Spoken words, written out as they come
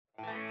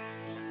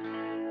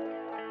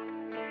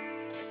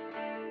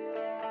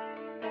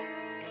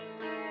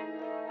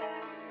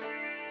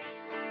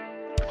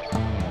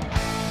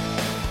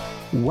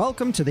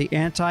Welcome to the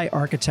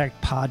Anti-Architect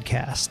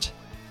Podcast.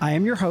 I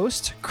am your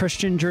host,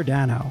 Christian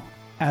Giordano.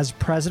 As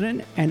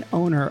president and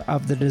owner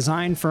of the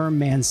design firm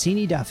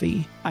Mancini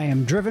Duffy, I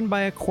am driven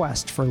by a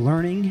quest for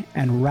learning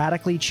and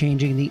radically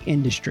changing the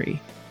industry.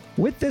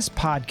 With this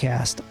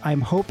podcast,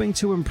 I'm hoping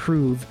to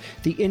improve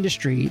the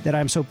industry that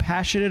I'm so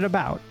passionate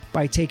about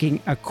by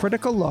taking a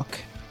critical look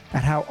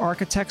at how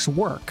architects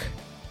work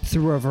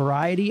through a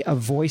variety of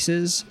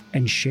voices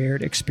and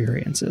shared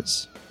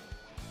experiences.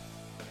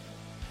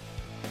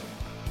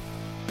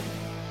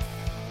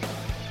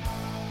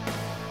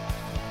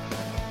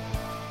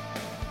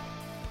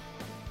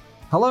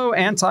 Hello,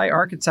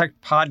 Anti-Architect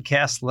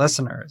Podcast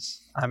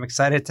listeners. I'm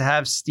excited to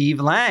have Steve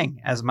Lang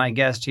as my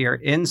guest here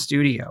in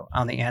studio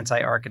on the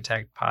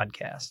Anti-Architect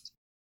Podcast.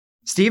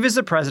 Steve is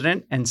the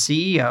president and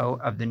CEO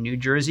of the New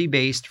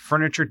Jersey-based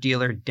furniture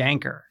dealer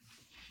dancker.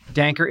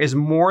 Dancker is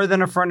more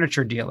than a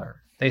furniture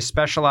dealer. They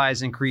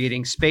specialize in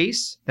creating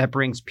space that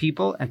brings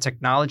people and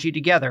technology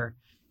together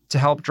to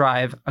help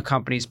drive a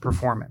company's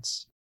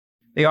performance.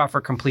 They offer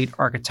complete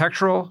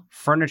architectural,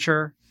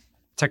 furniture,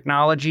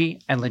 technology,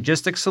 and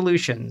logistics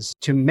solutions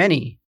to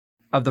many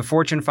of the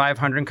Fortune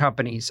 500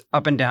 companies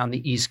up and down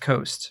the East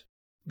Coast.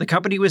 The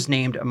company was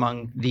named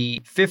among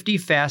the 50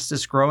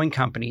 fastest growing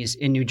companies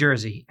in New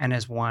Jersey and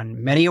has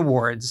won many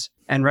awards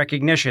and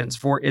recognitions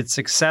for its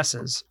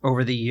successes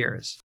over the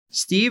years.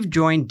 Steve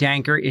joined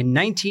dancker in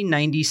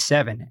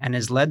 1997 and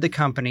has led the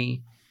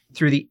company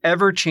through the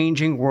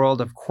ever-changing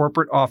world of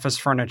corporate office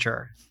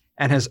furniture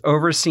and has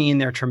overseen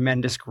their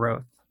tremendous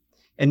growth.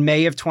 In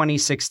May of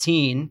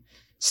 2016,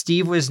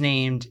 Steve was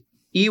named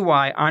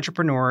EY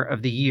Entrepreneur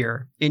of the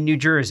Year in New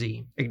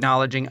Jersey,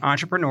 acknowledging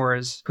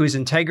entrepreneurs whose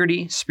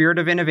integrity, spirit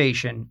of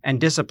innovation,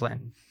 and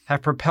discipline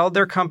have propelled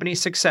their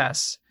company's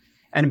success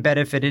and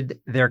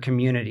benefited their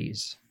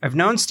communities. I've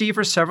known Steve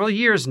for several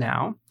years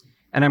now,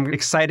 and I'm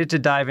excited to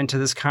dive into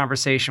this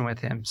conversation with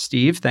him.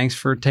 Steve, thanks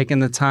for taking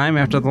the time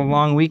after the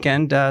long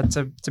weekend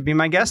to be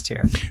my guest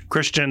here.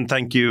 Christian,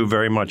 thank you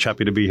very much.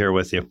 Happy to be here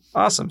with you.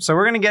 Awesome. So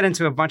we're going to get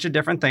into a bunch of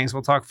different things.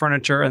 We'll talk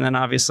furniture and then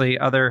obviously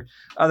other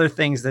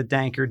things that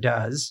dancker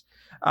does.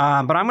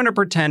 But I'm going to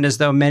pretend as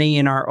though many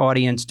in our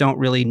audience don't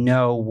really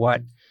know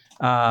what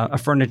a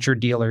furniture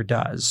dealer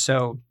does.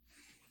 So,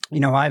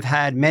 I've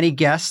had many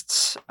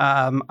guests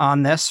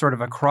on this, sort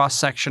of a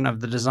cross-section of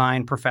the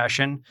design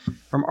profession,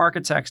 from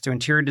architects to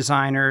interior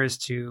designers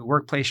to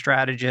workplace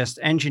strategists,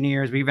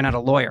 engineers. We even had a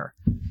lawyer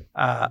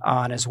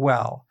on as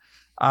well.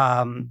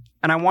 And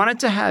I wanted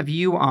to have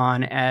you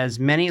on, as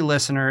many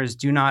listeners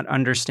do not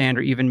understand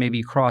or even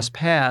maybe cross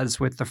paths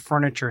with the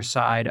furniture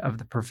side of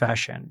the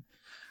profession.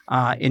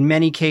 In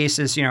many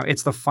cases,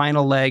 it's the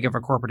final leg of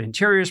a corporate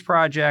interiors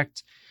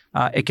project.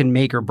 It can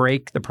make or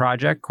break the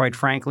project, quite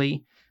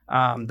frankly.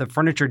 The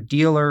furniture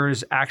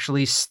dealers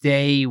actually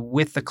stay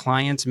with the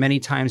clients many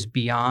times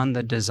beyond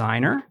the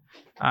designer,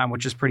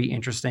 which is pretty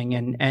interesting.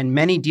 And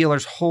many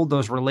dealers hold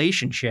those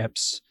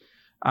relationships.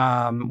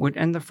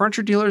 And the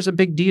furniture dealer is a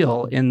big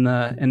deal in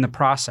the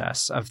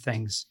process of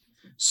things.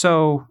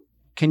 So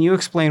can you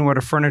explain what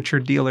a furniture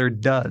dealer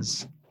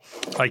does?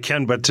 I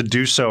can, but to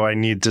do so, I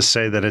need to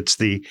say that it's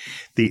the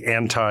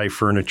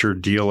anti-furniture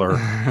dealer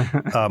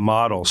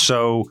model.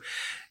 So,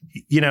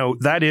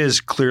 that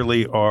is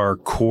clearly our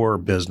core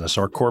business.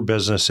 Our core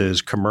business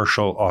is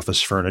commercial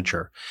office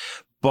furniture.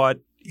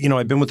 But,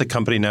 I've been with the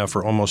company now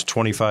for almost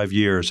 25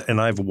 years, and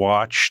I've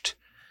watched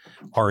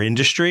our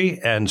industry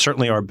and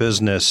certainly our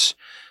business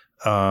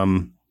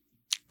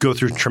go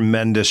through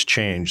tremendous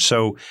change.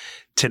 So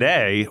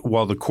today,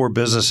 while the core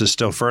business is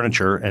still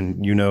furniture,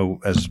 and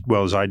as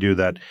well as I do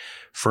that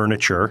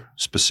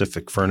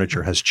specific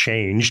furniture has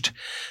changed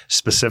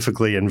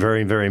specifically in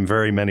very, very,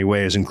 very many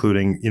ways,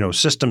 including,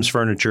 systems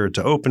furniture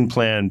to open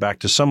plan, back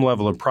to some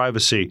level of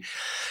privacy.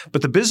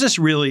 But the business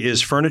really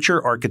is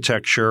furniture,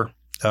 architecture.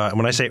 And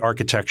when I say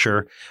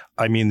architecture,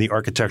 I mean the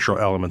architectural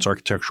elements,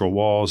 architectural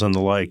walls and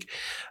the like,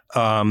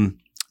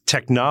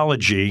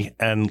 technology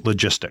and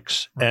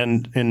logistics.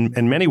 And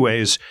in many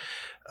ways,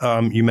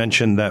 you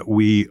mentioned that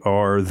we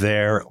are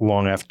there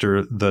long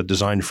after the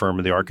design firm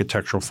or the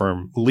architectural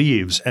firm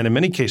leaves. And in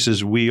many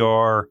cases, we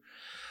are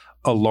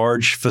a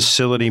large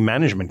facility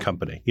management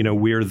company.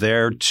 We're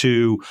there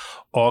to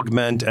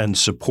augment and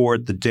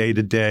support the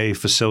day-to-day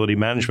facility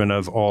management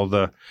of all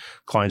the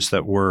clients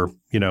that we're,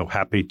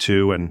 happy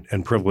to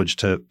and privileged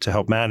to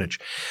help manage.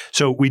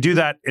 So we do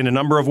that in a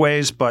number of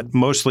ways, but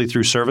mostly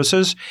through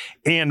services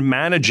and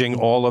managing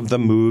all of the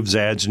moves,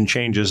 adds, and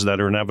changes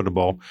that are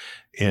inevitable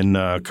in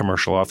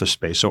commercial office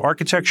space. So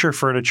architecture,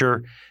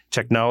 furniture,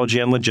 technology,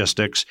 and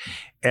logistics.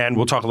 And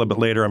we'll talk a little bit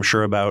later, I'm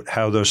sure, about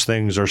how those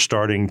things are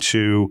starting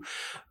to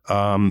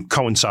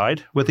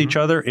coincide with each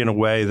other in a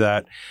way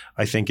that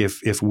I think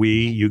if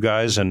we, you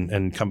guys,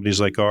 and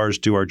companies like ours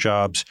do our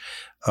jobs,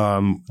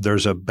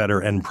 there's a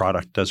better end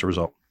product as a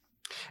result.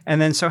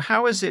 And then, so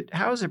how is it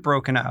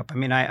broken up? I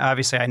mean,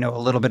 I know a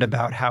little bit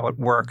about how it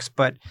works,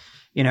 but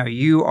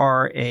you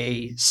are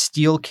a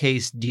steel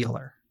case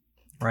dealer,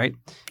 right?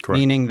 Correct.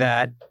 Meaning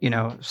that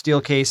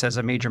Steelcase as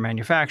a major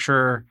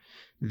manufacturer,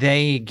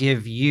 they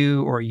give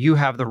you or you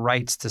have the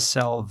rights to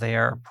sell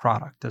their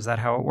product. Is that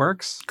how it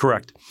works?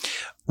 Correct.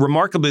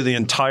 Remarkably, the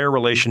entire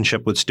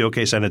relationship with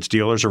Steelcase and its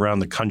dealers around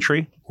the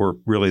country, or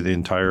really the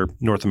entire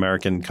North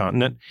American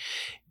continent,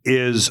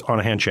 is on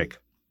a handshake.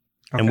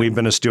 Okay. And we've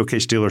been a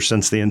Steelcase dealer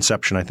since the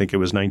inception. I think it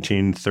was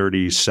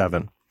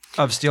 1937.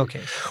 Of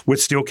Steelcase? With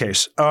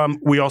Steelcase.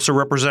 We also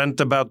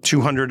represent about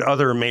 200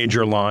 other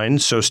major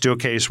lines. So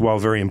Steelcase, while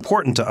very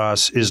important to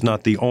us, is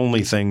not the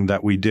only thing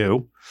that we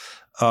do.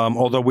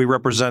 Although we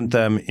represent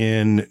them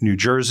in New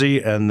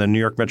Jersey and the New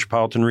York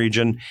metropolitan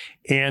region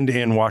and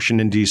in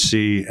Washington,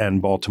 D.C.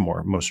 and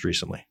Baltimore most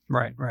recently.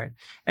 Right, right.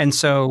 And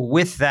so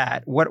with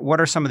that, what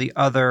are some of the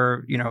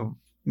other,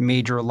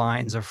 major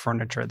lines of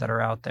furniture that are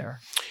out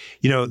there?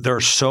 There are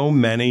so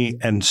many,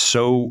 and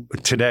so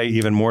today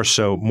even more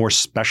so, more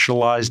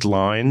specialized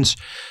lines.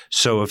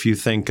 So if you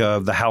think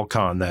of the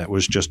Halcon that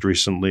was just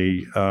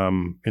recently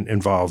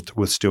involved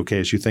with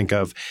Steelcase, you think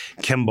of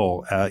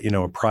Kimball,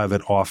 a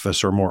private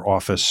office or more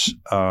office,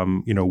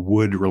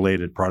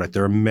 wood-related product.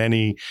 There are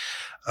many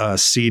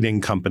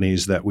seating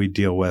companies that we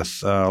deal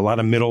with, a lot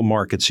of middle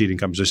market seating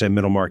companies. I say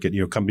middle market,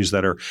 companies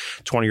that are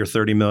 20 or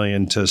 30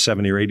 million to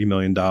 70 or 80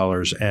 million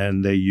dollars,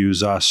 and they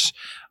use us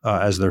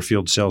as their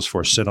field sales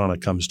force.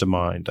 Sit-On-It comes to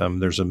mind.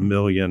 There's a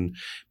million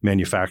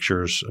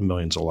manufacturers. A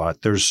million's a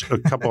lot. There's a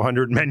couple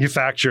hundred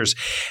manufacturers,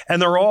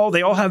 and they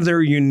all have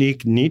their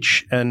unique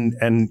niche. And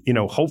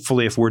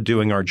hopefully, if we're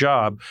doing our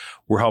job,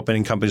 we're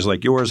helping companies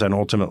like yours and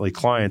ultimately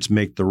clients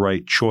make the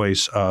right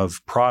choice of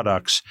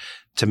products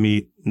to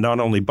meet not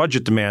only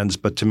budget demands,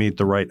 but to meet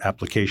the right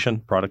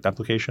product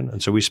application.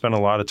 And so we spend a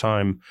lot of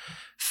time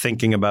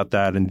thinking about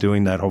that and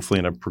doing that hopefully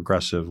in a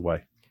progressive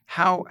way.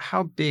 How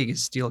big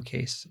is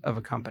Steelcase of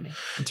a company?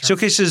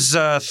 Steelcase is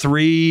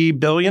 $3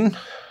 billion.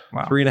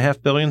 Wow.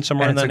 $3.5 billion,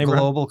 somewhere in that neighborhood. It's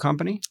a global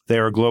company? They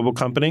are a global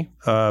company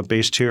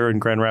based here in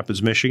Grand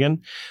Rapids,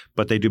 Michigan,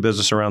 but they do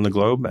business around the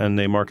globe and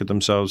they market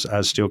themselves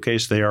as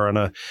Steelcase. They are on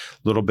a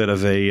little bit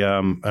of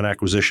an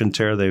acquisition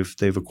tear.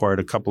 They've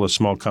acquired a couple of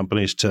small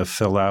companies to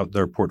fill out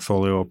their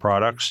portfolio of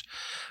products.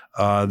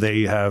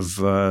 They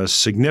have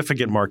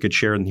significant market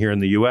share here in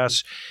the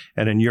U.S.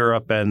 and in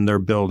Europe, and they're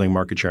building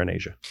market share in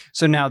Asia.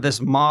 So now this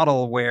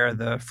model where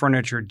the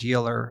furniture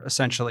dealer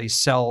essentially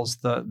sells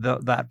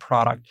that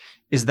product,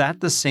 is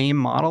that the same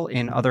model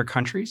in other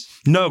countries?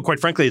 No, quite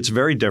frankly, it's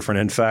very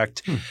different. In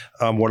fact,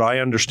 what I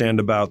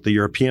understand about the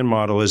European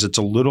model is it's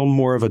a little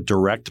more of a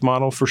direct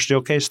model for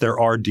Steelcase. There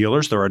are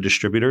dealers, there are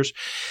distributors.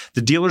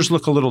 The dealers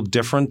look a little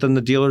different than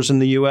the dealers in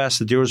the U.S.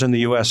 The dealers in the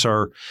U.S.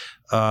 are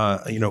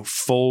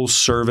full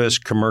service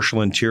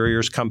commercial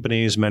interiors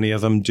companies. Many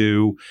of them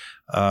do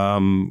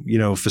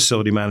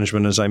facility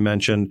management, as I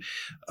mentioned.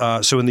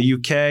 So in the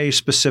UK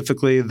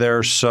specifically,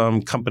 there's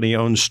some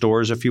company-owned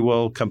stores, if you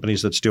will,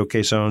 companies that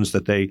Steelcase owns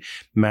that they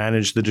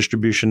manage the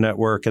distribution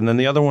network. And then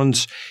the other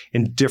ones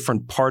in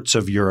different parts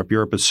of Europe.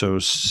 Europe is so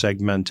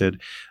segmented.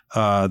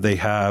 They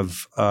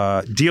have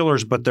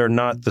dealers, but they're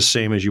not the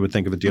same as you would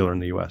think of a dealer in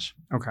the US.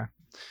 Okay.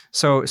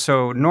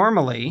 So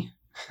normally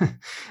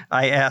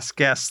I ask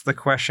guests the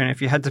question,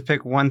 if you had to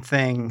pick one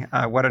thing,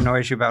 what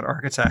annoys you about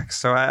architects?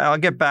 So I'll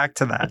get back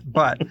to that.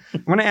 But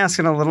I'm going to ask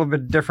in a little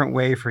bit different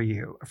way for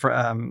you.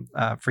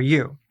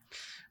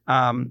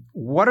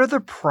 What are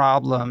the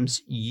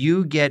problems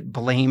you get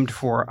blamed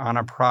for on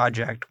a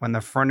project when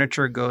the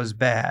furniture goes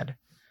bad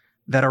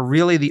that are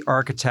really the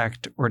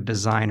architect or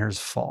designer's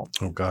fault?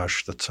 Oh,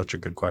 gosh, that's such a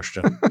good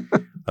question.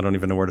 I don't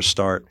even know where to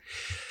start.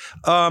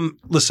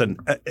 Listen,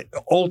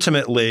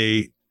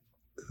 ultimately,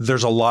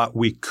 there's a lot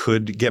we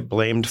could get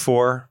blamed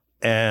for.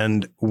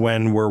 And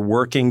when we're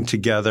working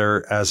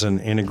together as an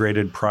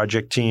integrated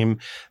project team,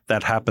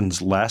 that happens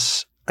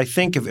less. I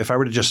think if I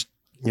were to just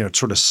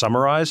sort of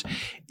summarize,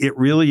 it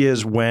really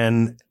is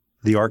when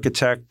the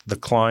architect, the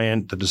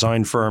client, the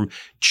design firm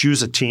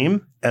choose a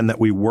team and that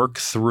we work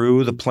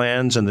through the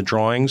plans and the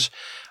drawings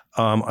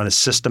on a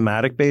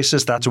systematic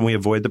basis. That's when we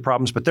avoid the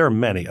problems. But there are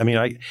many. I mean,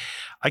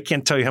 I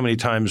can't tell you how many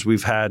times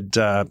we've had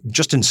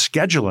just in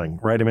scheduling,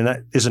 right? I mean,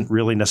 that isn't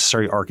really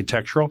necessarily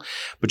architectural,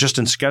 but just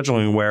in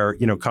scheduling where,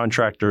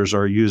 contractors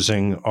are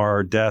using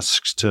our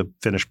desks to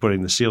finish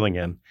putting the ceiling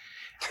in.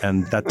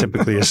 And that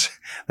typically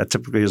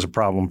is a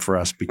problem for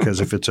us because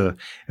if it's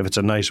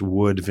a nice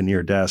wood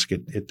veneer desk,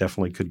 it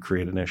definitely could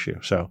create an issue.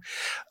 So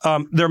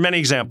there are many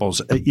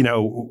examples.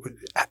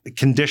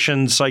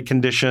 Conditions, site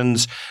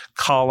conditions,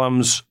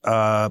 columns,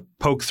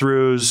 poke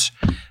throughs.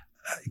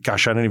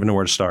 Gosh, I don't even know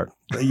where to start.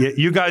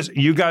 You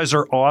guys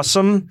are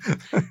awesome.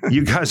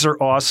 You guys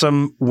are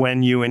awesome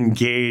when you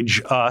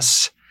engage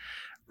us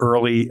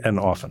early and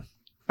often.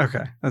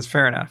 Okay, that's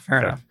fair enough. Fair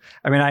enough.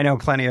 I mean, I know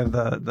plenty of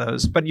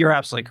those, but you're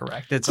absolutely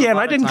correct. And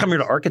I didn't come here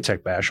to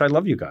architect bash. I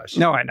love you guys.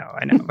 No, I know,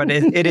 but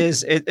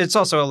it's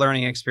also a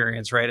learning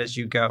experience, right? As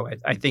you go,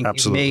 I think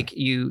absolutely.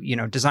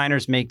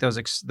 Designers make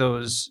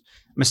those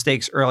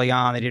mistakes early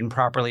on. They didn't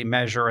properly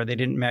measure, or they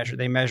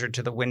measured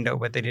to the window,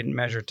 but they didn't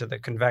measure to the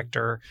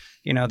convector,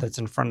 that's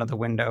in front of the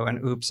window.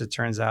 And oops, it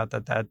turns out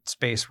that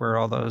space where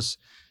all those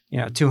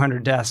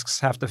 200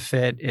 desks have to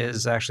fit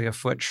is actually a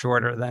foot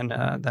shorter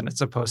than it's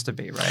supposed to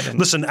be, right? And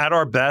listen, at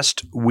our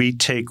best, we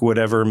take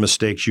whatever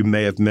mistakes you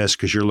may have missed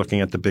because you're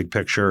looking at the big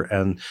picture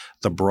and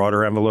the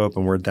broader envelope,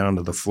 and we're down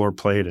to the floor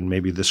plate and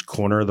maybe this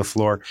corner of the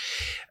floor.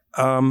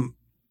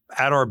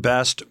 At our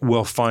best,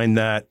 we'll find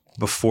that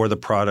before the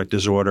product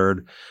is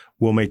ordered.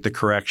 We'll make the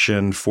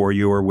correction for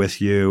you or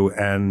with you,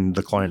 and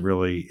the client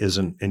really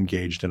isn't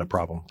engaged in a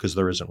problem because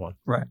there isn't one.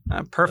 Right.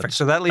 Perfect.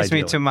 So that leads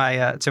me to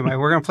my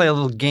we're going to play a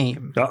little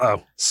game.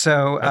 Uh-oh.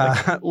 So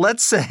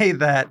let's say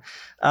that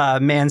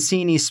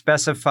Mancini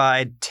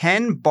specified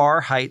 10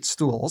 bar height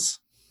stools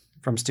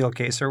from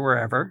Steelcase or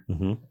wherever,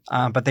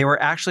 but they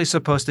were actually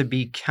supposed to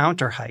be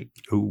counter height.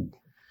 Ooh.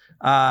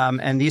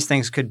 And these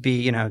things could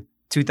be,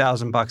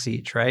 $2,000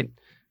 each, right?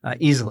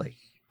 Easily.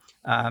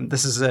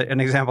 This is an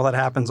example that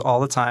happens all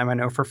the time. I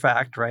know for a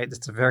fact, right?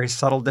 It's a very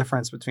subtle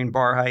difference between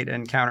bar height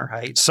and counter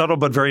height. Subtle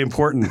but very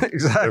important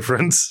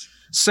difference.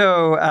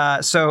 So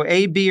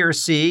A, B, or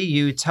C,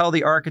 you tell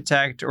the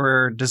architect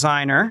or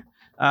designer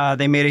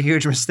they made a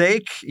huge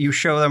mistake. You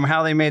show them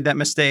how they made that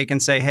mistake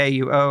and say, hey,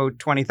 you owe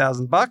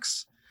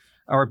 $20,000.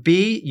 Or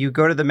B, you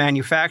go to the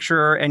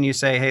manufacturer and you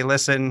say, hey,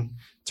 listen,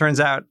 turns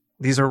out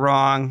these are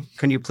wrong.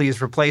 Can you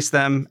please replace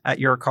them at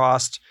your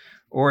cost?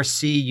 Or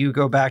C, you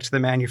go back to the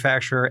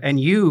manufacturer and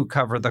you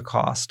cover the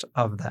cost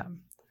of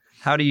them.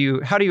 How do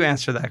you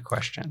answer that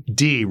question?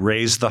 D,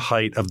 raise the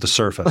height of the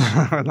surface.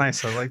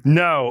 Nice. I like that.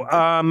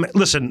 No.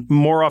 Listen,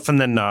 more often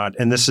than not,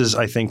 and this is,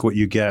 I think, what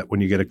you get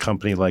when you get a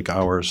company like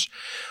ours.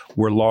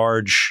 We're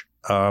large.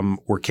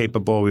 We're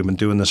capable. We've been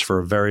doing this for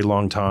a very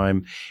long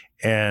time.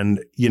 And,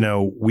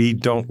 we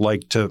don't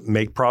like to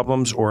make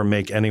problems or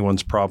make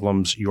anyone's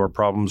problems your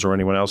problems or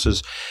anyone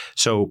else's.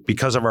 So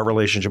because of our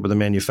relationship with the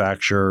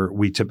manufacturer,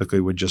 we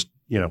typically would just,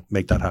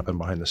 make that happen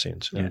behind the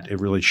scenes. Yeah. And it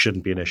really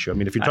shouldn't be an issue. I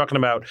mean, if you're talking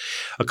about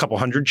a couple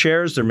hundred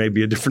chairs, there may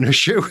be a different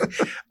issue.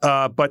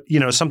 But,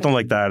 something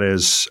like that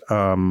is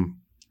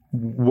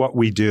what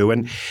we do.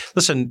 And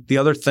listen, the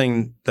other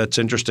thing that's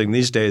interesting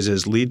these days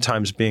is lead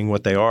times being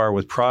what they are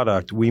with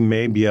product, we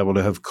may be able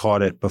to have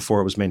caught it before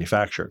it was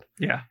manufactured.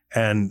 Yeah.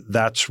 And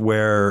that's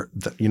where,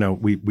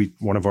 we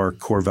one of our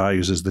core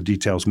values is the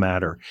details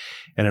matter.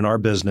 And in our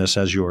business,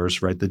 as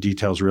yours, right, the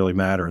details really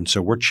matter. And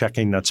so we're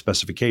checking that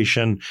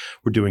specification.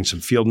 We're doing some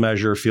field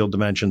measure, field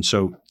dimension.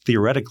 So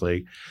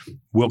theoretically,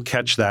 we'll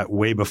catch that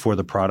way before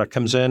the product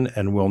comes in,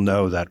 and we'll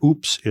know that,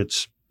 oops,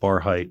 it's bar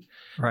height,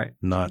 right,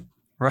 not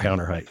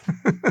counter height,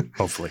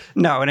 hopefully.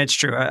 No, and it's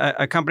true.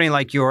 A company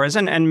like yours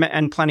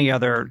and plenty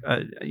other,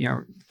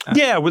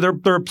 Yeah, well,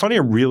 there are plenty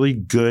of really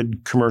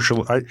good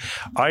commercial.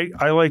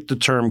 I like the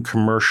term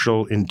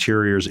commercial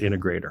interiors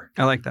integrator.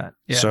 I like that.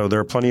 Yeah. So there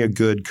are plenty of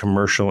good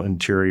commercial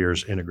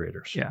interiors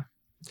integrators. Yeah.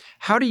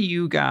 How do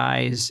you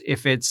guys,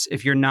 if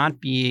you're not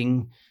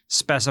being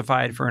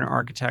specified for an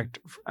architect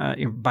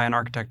by an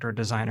architect or a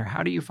designer,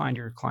 how do you find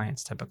your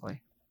clients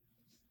typically?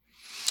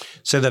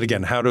 Say that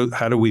again. How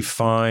do we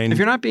find? If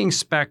you're not being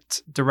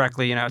spec'd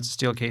directly, it's a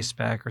Steelcase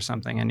spec or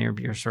something, and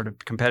you're sort of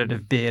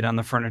competitive bid on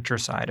the furniture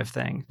side of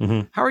thing,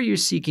 how are you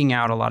seeking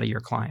out a lot of your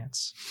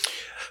clients?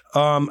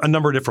 A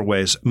number of different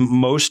ways,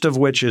 most of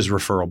which is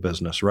referral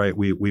business, right?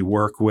 We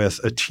work with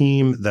a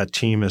team. That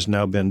team has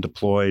now been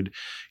deployed,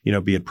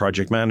 be it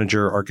project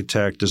manager,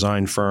 architect,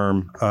 design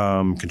firm,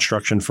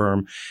 construction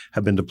firm,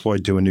 have been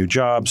deployed to a new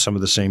job. Some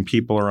of the same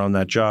people are on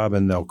that job,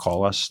 and they'll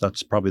call us.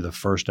 That's probably the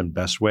first and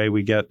best way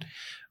we get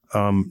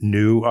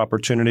new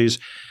opportunities.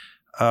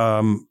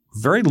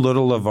 Very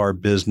little of our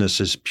business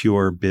is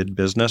pure bid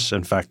business.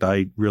 In fact,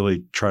 I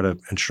really try to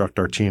instruct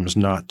our teams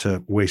not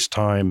to waste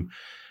time,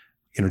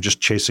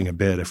 just chasing a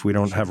bid. If we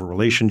don't have a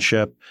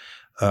relationship,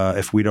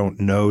 if we don't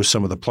know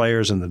some of the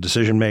players and the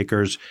decision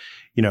makers,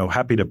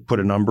 happy to put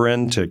a number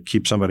in to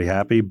keep somebody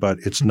happy, but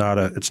it's not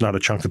a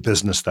chunk of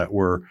business that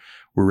we're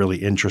really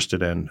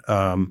interested in.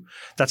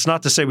 That's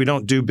not to say we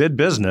don't do bid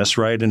business,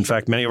 right? In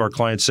fact, many of our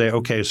clients say,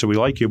 okay, so we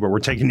like you, but we're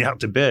taking you out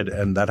to bid,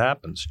 and that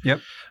happens.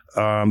 Yep.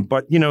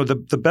 But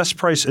the best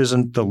price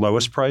isn't the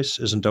lowest price,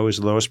 isn't always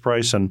the lowest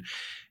price. And,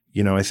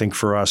 I think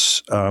for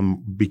us,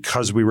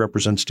 because we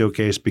represent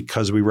Steelcase,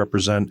 because we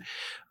represent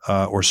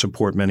or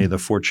support many of the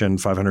Fortune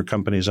 500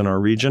 companies in our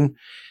region,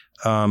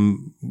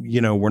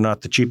 we're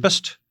not the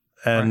cheapest,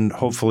 and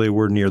hopefully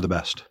we're near the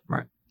best.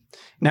 Right.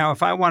 Now,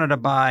 if I wanted to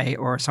buy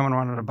or someone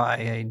wanted to buy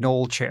a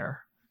Knoll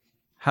chair,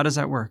 how does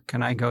that work?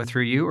 Can I go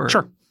through you? Or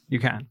Sure. You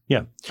can?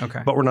 Yeah. Okay.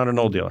 But we're not a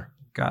Knoll dealer.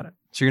 Got it.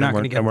 So you're not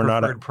going to get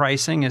preferred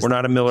pricing? We're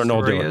not a Miller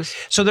Knoll dealer.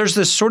 So there's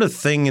this sort of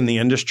thing in the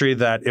industry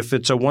that if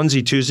it's a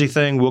onesie-twosie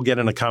thing, we'll get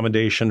an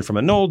accommodation from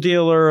a Knoll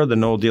dealer, the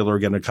Knoll dealer will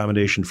get an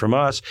accommodation from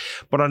us.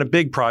 But on a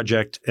big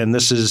project, and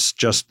this is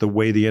just the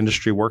way the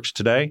industry works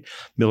today,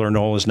 Miller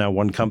Knoll is now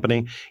one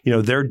company.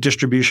 Their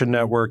distribution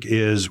network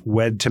is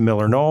wed to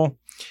Miller Knoll.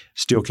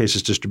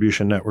 Steelcase's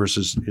distribution network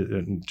is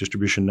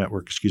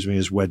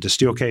wed to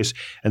Steelcase,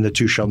 and the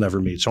two shall never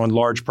meet. So on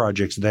large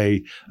projects,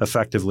 they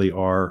effectively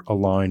are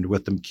aligned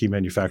with the key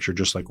manufacturer,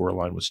 just like we're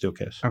aligned with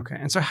Steelcase. Okay.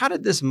 And so how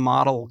did this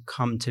model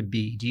come to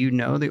be? Do you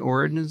know the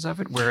origins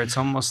of it, where it's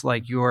almost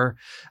like you're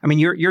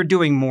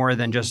doing more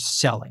than just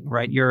selling,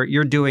 right?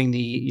 You're doing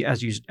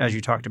as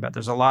you talked about,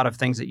 there's a lot of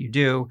things that you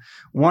do.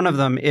 One of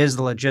them is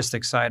the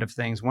logistics side of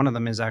things. One of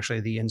them is actually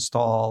the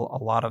install,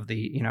 a lot of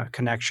the,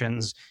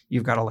 connections.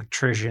 You've got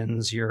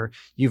electricians,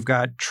 you've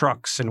got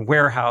trucks and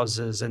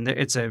warehouses, and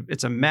it's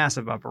a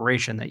massive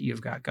operation that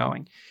you've got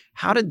going.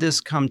 How did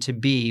this come to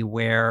be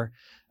where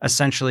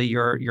essentially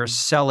you're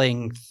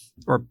selling,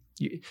 or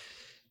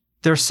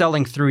they're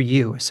selling through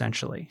you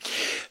essentially?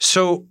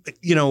 So,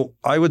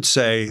 I would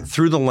say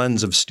through the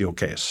lens of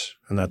Steelcase,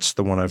 and that's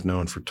the one I've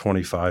known for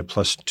 25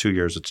 plus 2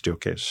 years at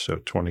Steelcase, so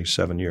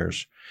 27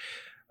 years.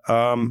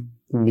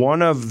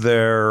 One of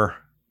their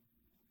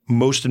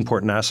most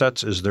important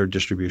assets is their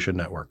distribution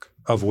network,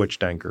 of which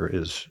dancker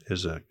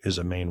is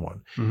a main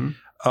one.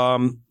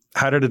 Mm-hmm.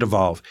 How did it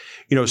evolve?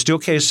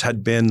 Steelcase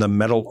had been the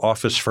metal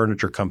office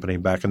furniture company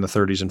back in the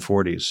 30s and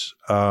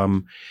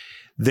 40s.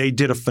 They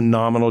did a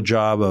phenomenal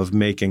job of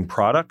making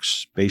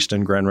products based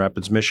in Grand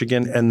Rapids,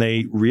 Michigan, and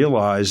they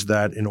realized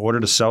that in order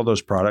to sell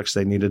those products,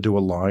 they needed to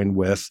align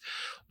with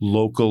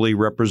locally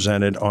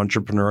represented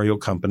entrepreneurial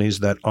companies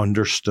that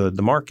understood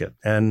the market.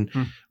 And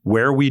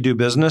where we do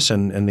business,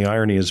 and the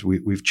irony is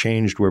we've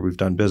changed where we've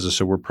done business.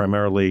 So we're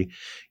primarily,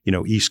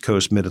 East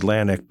Coast,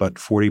 Mid-Atlantic, but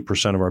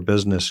 40% of our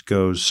business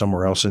goes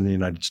somewhere else in the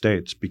United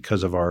States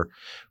because of our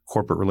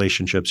corporate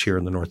relationships here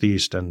in the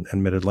Northeast and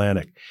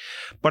Mid-Atlantic.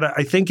 But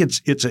I think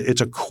it's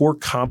a core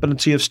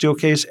competency of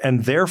Steelcase,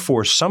 and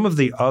therefore some of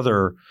the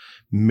other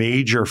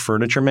major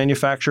furniture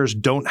manufacturers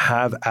don't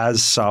have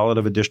as solid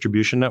of a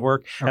distribution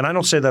network. Okay. And I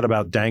don't say that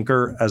about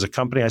dancker as a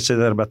company. I say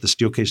that about the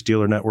Steelcase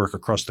dealer network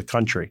across the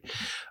country.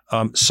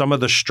 Some of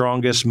the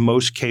strongest,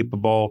 most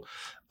capable,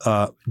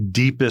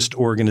 deepest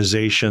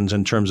organizations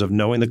in terms of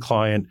knowing the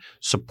client,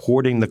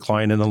 supporting the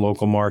client in the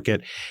local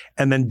market,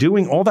 and then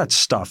doing all that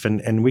stuff.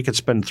 And we could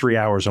spend 3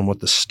 hours on what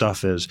the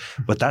stuff is,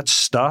 but that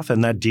stuff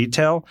and that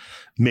detail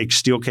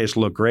makes Steelcase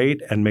look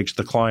great and makes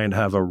the client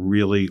have a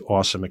really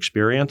awesome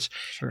experience.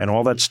 Sure. And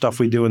all that stuff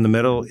we do in the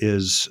middle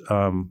is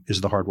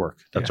the hard work.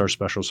 That's our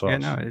special sauce. Yeah,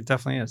 no, it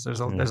definitely is.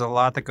 There's a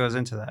lot that goes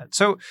into that.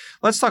 So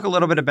let's talk a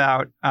little bit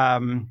about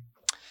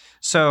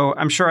so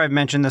I'm sure I've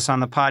mentioned this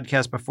on the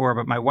podcast before,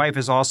 but my wife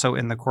is also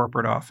in the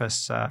corporate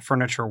office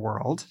furniture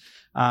world.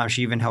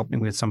 She even helped me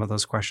with some of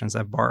those questions.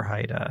 That bar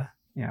height,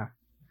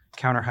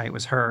 counter height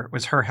was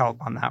her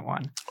help on that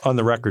one. On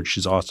the record,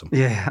 she's awesome.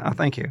 Yeah,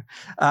 thank you.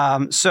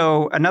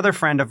 So another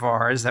friend of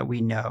ours that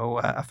we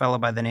know, a fellow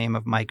by the name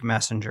of Mike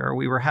Messenger,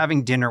 we were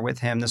having dinner with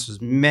him. This was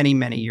many,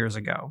 many years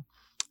ago.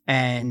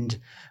 And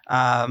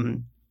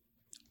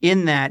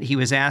in that, he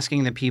was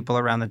asking the people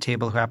around the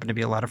table who happened to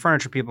be a lot of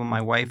furniture people, my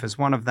wife is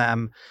one of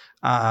them,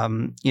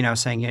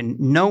 saying, and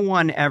no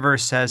one ever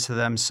says to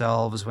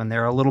themselves when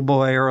they're a little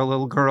boy or a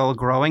little girl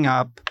growing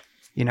up,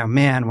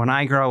 man, when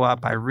I grow up,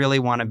 I really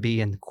want to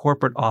be in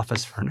corporate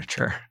office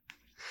furniture.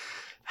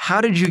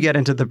 How did you get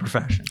into the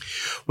profession?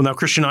 Well, now,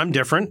 Christian, I'm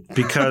different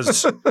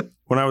because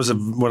when I was a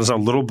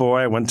little boy,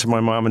 I went to my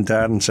mom and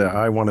dad and said,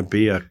 I want to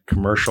be a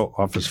commercial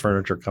office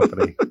furniture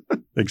company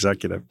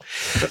executive.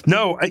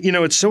 No,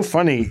 it's so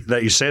funny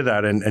that you say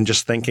that, and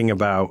just thinking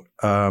about,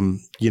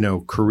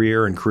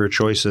 career and career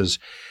choices.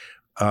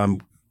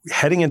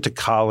 Heading into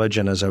college,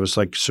 and as I was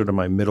like sort of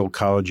my middle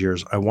college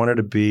years, I wanted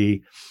to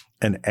be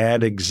an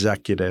ad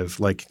executive,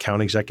 like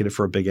account executive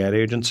for a big ad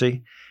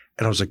agency.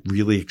 And I was like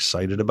really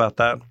excited about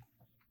that.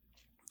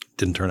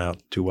 Didn't turn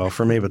out too well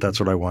for me, but that's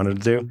what I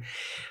wanted to do.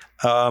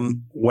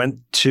 Went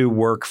to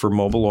work for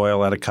Mobil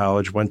Oil out of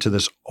college, went to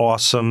this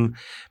awesome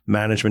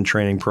management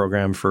training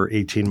program for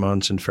 18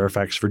 months in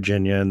Fairfax,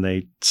 Virginia, and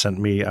they sent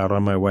me out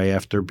on my way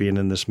after being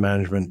in this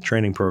management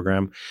training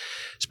program.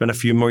 Spent a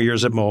few more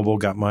years at Mobil,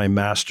 got my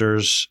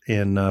master's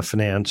in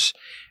finance,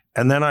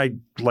 and then I,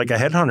 like a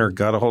headhunter,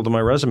 got a hold of my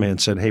resume and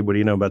said, hey, what do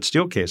you know about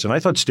Steelcase? And I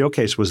thought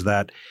Steelcase was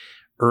that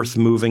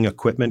earth-moving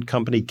equipment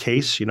company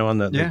case, on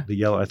the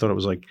yellow. I thought it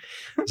was like,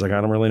 I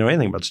don't really know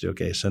anything about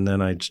Steelcase. And then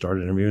I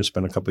started interviewing,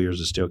 spent a couple of years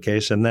at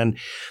Steelcase. And then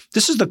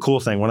this is the cool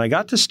thing. When I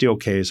got to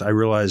Steelcase, I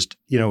realized,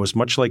 it was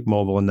much like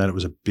Mobil in that it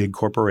was a big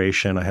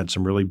corporation. I had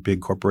some really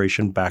big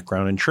corporation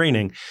background and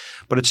training.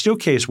 But at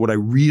Steelcase, what I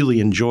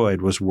really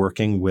enjoyed was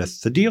working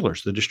with the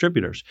dealers, the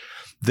distributors.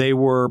 They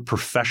were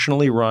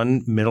professionally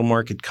run middle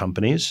market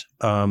companies.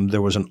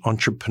 There was an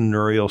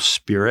entrepreneurial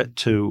spirit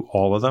to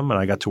all of them, and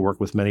I got to work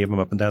with many of them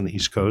up and down the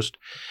East Coast.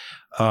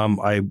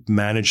 I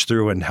managed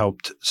through and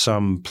helped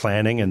some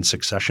planning and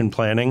succession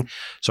planning.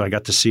 So I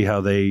got to see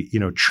how they,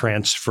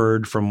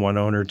 transferred from one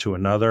owner to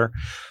another.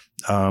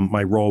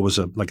 My role was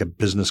like a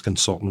business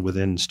consultant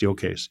within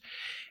Steelcase.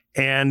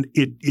 And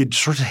it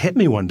sort of hit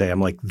me one day.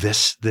 I'm like,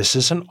 this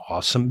is an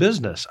awesome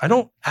business. I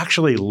don't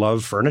actually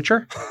love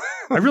furniture.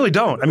 I really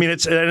don't. I mean,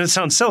 it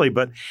sounds silly,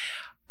 but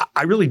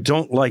I really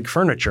don't like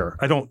furniture.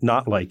 I don't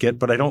not like it,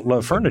 but I don't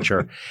love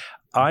furniture.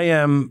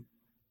 I'm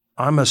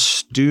a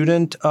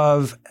student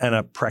of and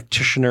a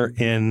practitioner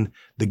in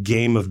the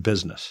game of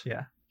business.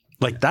 Yeah.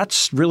 Like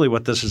that's really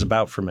what this is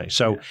about for me.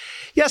 So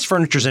yes,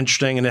 furniture's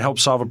interesting and it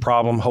helps solve a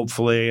problem,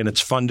 hopefully, and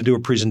it's fun to do a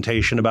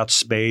presentation about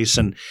space.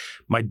 And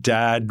my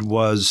dad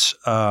was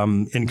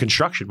in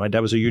construction. My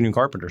dad was a union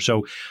carpenter.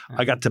 So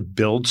I got to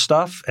build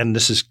stuff, and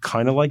this is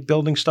kind of like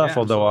building stuff,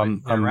 although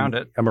I'm around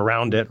it. I'm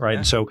around it, right? Yeah.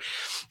 And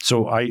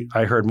so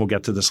I heard, and we'll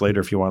get to this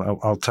later if you want.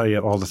 I'll tell you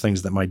all the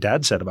things that my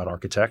dad said about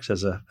architects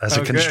as a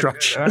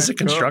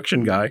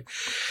construction guy.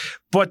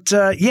 But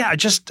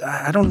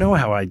I don't know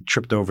how I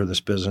tripped over this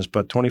business,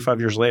 but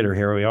 25 years later,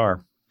 here we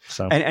are.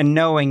 So and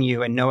knowing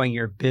you and knowing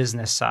your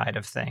business side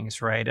of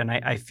things, right? And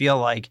I feel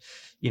like,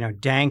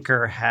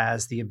 dancker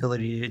has the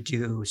ability to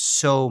do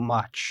so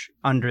much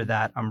under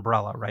that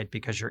umbrella, right?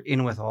 Because you're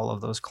in with all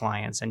of those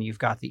clients and you've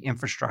got the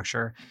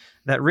infrastructure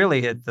that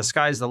really the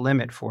sky's the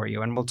limit for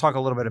you. And we'll talk a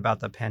little bit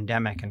about the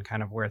pandemic and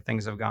kind of where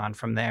things have gone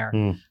from there.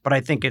 But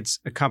I think it's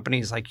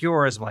companies like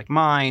yours, like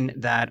mine,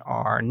 that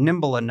are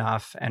nimble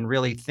enough and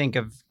really think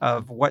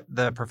of what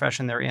the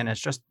profession they're in as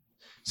just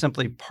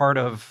simply part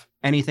of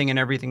anything and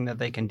everything that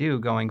they can do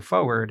going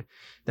forward,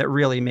 that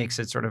really makes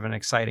it sort of an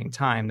exciting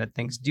time, that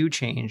things do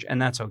change,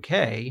 and that's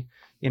okay.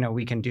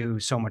 We can do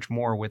so much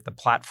more with the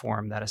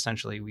platform that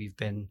essentially we've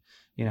been,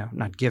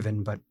 not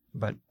given, but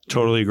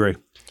totally agree.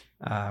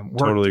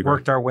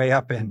 Worked our way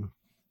up in.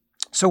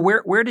 So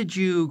where did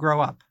you grow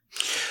up?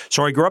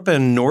 So I grew up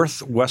in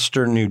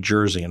northwestern New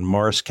Jersey in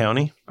Morris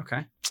County.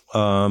 Okay.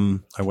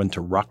 I went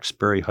to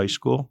Roxbury High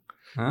School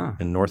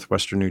in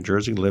northwestern New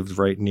Jersey, lived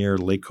right near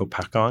Lake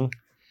Hopatcong.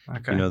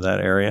 Okay. You know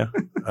that area?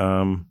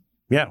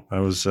 I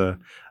was a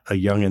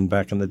youngin'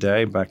 back in the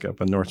day, back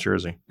up in North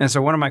Jersey. And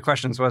so one of my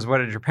questions was, what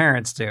did your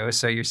parents do?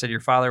 So you said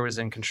your father was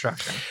in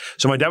construction.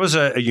 So my dad was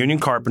a union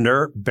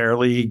carpenter,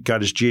 barely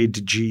got his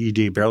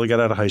GED, barely got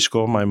out of high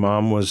school. My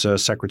mom was a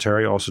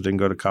secretary, also didn't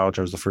go to college.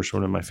 I was the first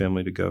one in my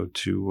family to go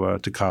to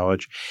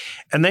college.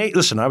 And I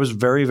was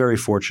very, very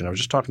fortunate. I was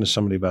just talking to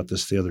somebody about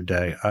this the other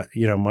day.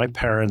 My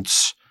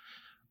parents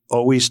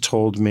always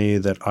told me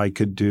that I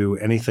could do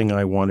anything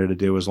I wanted to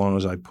do as long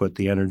as I put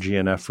the energy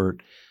and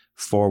effort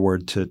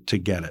forward to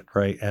get it,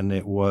 right? And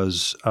it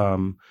was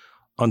on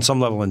some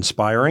level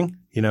inspiring,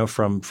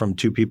 from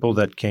two people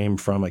that I came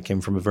from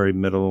a very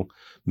middle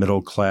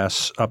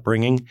class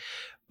upbringing,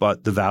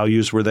 but the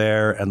values were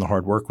there and the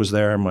hard work was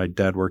there. My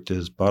dad worked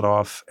his butt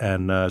off,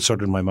 and so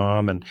did my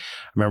mom. And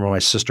I remember my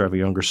sister, I have a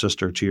younger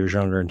sister, 2 years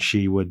younger, and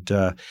she we'd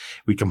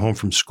come home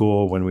from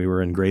school when we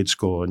were in grade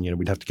school, and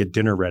we'd have to get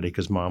dinner ready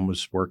because mom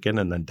was working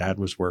and then dad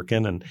was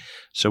working, and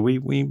so we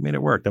made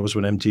it work. That was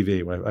when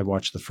MTV. I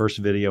watched the first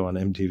video on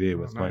MTV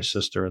with my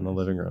sister in the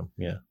living room.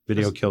 Yeah,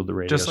 video killed the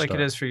radio just like star.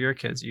 it is for your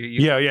kids. You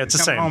it's the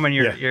come same. Home and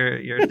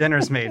your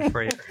dinner's made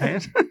for you,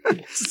 right?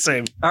 It's the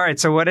same. All right.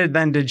 So what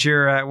did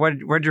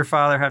your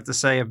father have to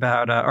say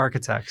about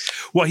architects?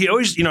 Well, he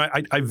always,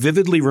 I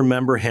vividly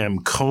remember him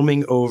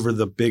combing over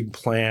the big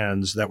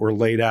plans that were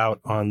laid out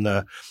on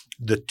the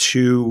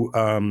two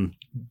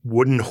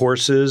wooden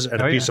horses and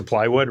a piece of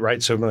plywood,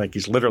 right? So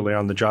he's literally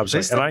on the job site.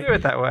 They still do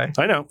it that way.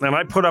 I know. And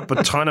I put up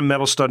a ton of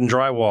metal stud and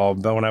drywall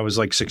when I was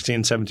like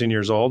 16, 17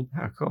 years old.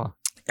 Oh, cool.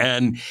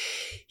 And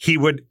he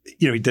would,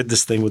 he did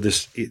this thing with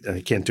his, I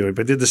can't do it,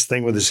 but did this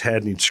thing with his head,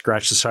 and he'd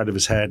scratch the side of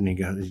his head, and he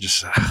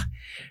just,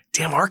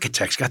 damn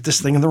architects got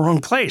this thing in the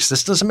wrong place.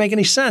 This doesn't make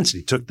any sense.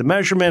 And he took the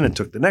measurement and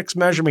took the next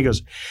measurement. He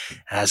goes,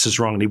 this is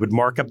wrong. And he would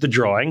mark up the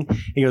drawing.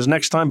 He goes,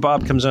 next time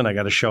Bob comes in, I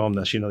got to show him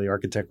this. The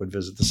architect would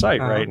visit the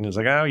site, right? And he was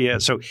like, oh, yeah.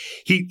 So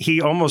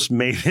he almost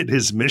made it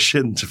his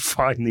mission to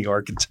find the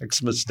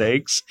architect's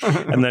mistakes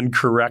and then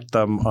correct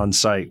them on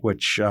site,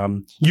 which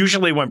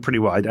usually went pretty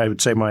well. I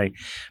would say my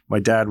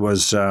dad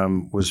was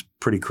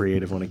pretty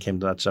creative when it came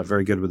to that stuff,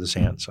 very good with his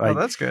hands. So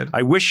that's good.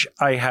 I wish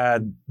I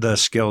had the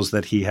skills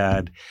that he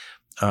had.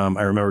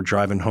 I remember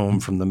driving home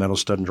from the metal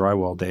stud and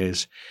drywall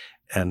days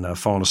and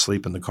falling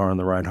asleep in the car on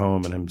the ride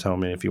home, and him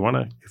telling me, if you want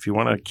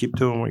to keep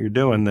doing what you're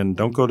doing, then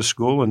don't go to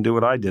school and do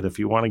what I did. If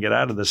you want to get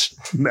out of this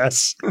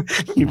mess,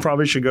 you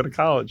probably should go to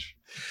college.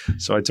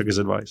 So I took his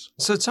advice.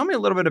 So tell me a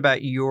little bit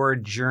about your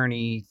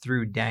journey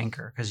through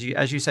dancker, because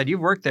as you said,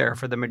 you've worked there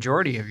for the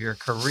majority of your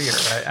career.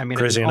 Right? I mean,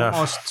 crazy enough.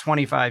 Almost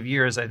 25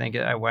 years. I think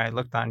when I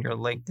looked on your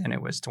LinkedIn, it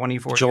was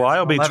 24 July years.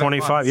 Will be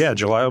 25. Months. Yeah,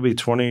 July will be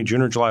 20.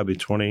 June or July will be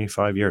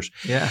 25 years.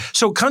 Yeah.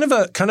 So kind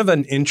of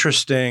an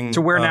interesting.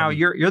 So where now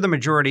you're the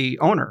majority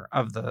owner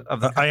of the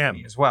company I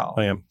am as well.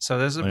 I am. So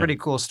this is a pretty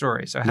cool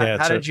story. So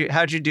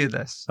how'd you do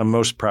this? I'm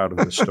most proud of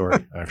this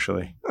story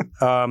actually.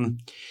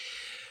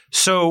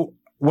 So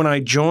when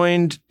I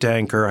joined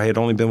dancker, I had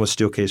only been with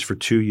Steelcase for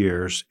 2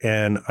 years,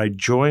 and I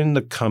joined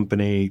the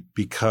company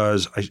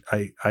because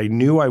I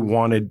knew I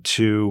wanted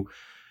to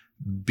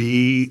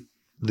be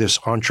this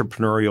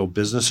entrepreneurial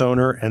business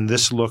owner, and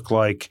this looked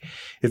like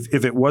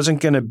if it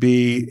wasn't going to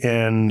be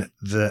in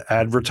the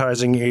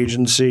advertising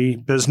agency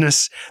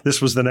business,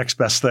 this was the next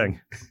best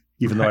thing,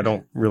 even though I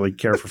don't really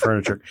care for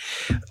furniture.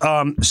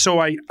 So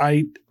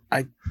I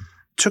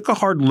took a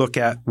hard look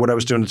at what I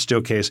was doing at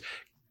Steelcase,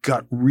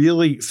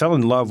 fell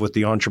in love with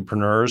the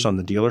entrepreneurs on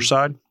the dealer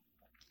side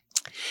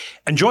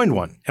and joined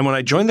one. And when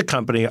I joined the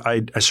company,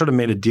 I sort of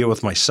made a deal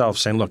with myself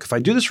saying, look, if I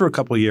do this for a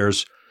couple of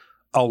years,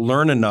 I'll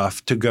learn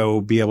enough to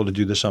go be able to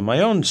do this on my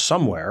own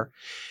somewhere.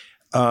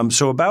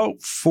 So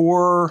about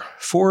 4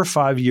 or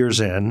 5 years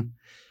in,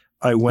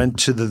 I went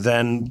to the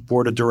then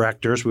board of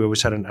directors. We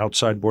always had an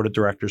outside board of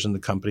directors in the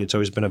company. It's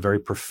always been a very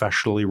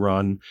professionally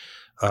run,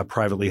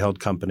 privately held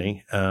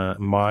company.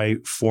 My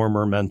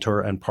former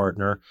mentor and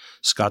partner,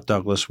 Scott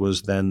Douglas,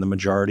 was then the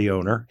majority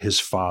owner. His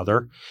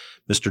father,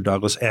 Mr.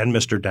 Douglas, and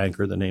Mr.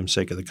 Dancker, the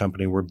namesake of the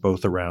company, were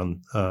both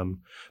around,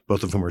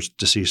 both of whom are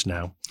deceased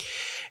now.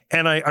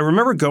 And I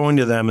remember going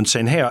to them and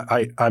saying, hey,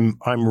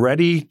 I'm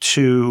ready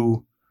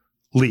to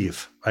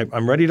leave.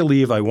 I'm ready to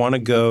leave. I want to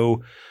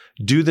go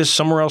do this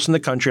somewhere else in the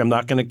country. I'm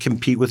not going to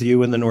compete with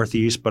you in the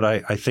Northeast, but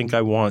I think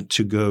I want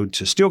to go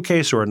to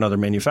Steelcase or another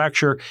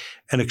manufacturer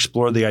and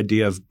explore the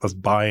idea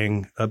of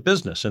buying a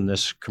business in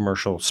this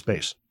commercial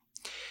space.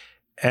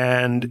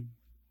 And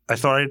I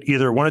thought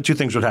either one of two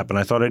things would happen.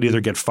 I thought I'd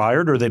either get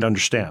fired or they'd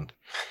understand.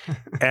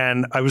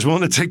 And I was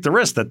willing to take the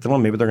risk that, well,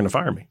 maybe they're going to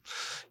fire me.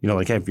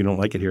 Like, hey, if you don't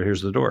like it here,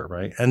 here's the door,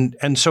 right?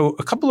 And so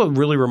a couple of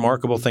really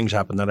remarkable things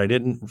happened that I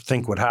didn't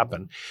think would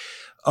happen.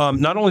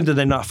 Not only did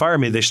they not fire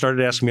me, they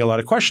started asking me a lot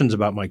of questions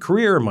about my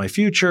career and my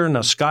future.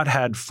 Now, Scott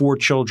had 4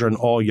 children,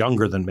 all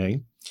younger than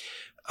me.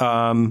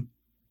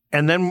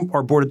 And then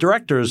our board of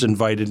directors a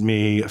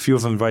few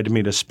of them invited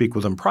me to speak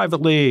with them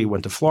privately,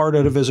 went to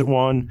Florida to visit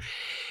one.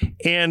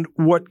 And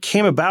what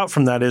came about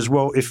from that is,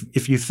 well,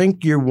 if you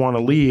think you want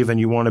to leave and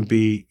you want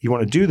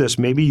to do this,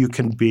 maybe you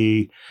can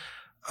be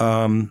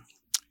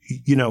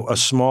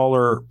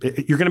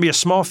you're going to be a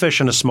small fish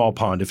in a small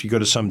pond if you go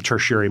to some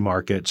tertiary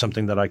market,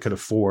 something that I could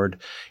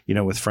afford,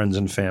 with friends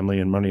and family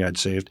and money I'd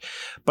saved.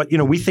 But,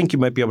 we think you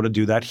might be able to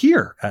do that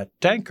here at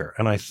dancker.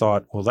 And I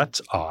thought, well,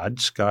 that's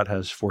odd. Scott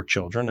has 4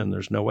 children and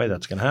there's no way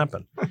that's going to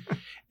happen.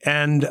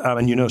 And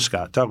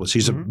Scott Douglas,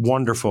 he's a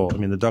wonderful,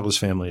 the Douglas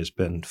family has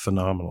been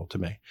phenomenal to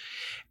me.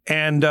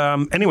 And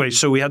anyway,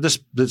 so we had this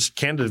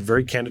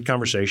very candid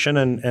conversation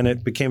and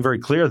it became very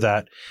clear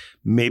that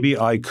maybe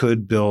I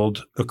could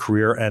build a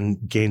career and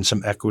gain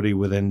some equity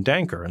within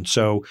dancker. And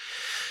so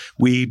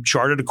we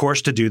charted a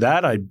course to do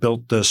that. I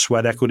built the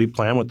sweat equity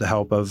plan with the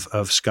help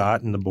of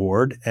Scott and the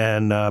board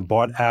and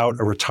bought out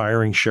a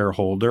retiring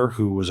shareholder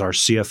who was our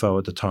CFO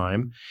at the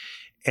time.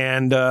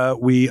 And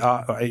we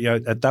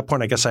at that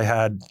point, I guess I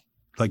had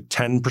like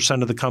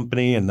 10% of the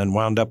company and then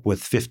wound up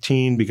with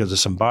 15 because of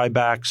some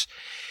buybacks.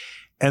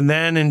 And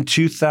then in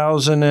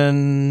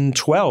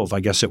 2012, I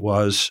guess it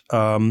was,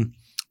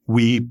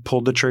 we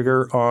pulled the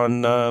trigger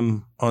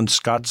on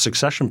Scott's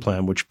succession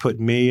plan, which put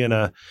me in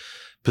a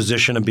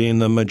position of being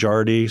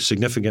the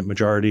significant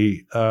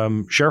majority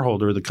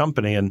shareholder of the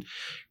company and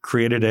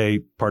created a,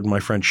 pardon my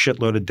French,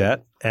 shitload of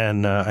debt.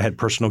 And I had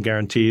personal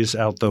guarantees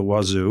out the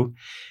wazoo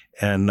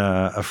and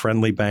a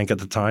friendly bank at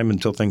the time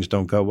until things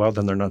don't go well,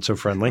 then they're not so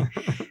friendly.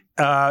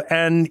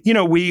 And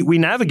we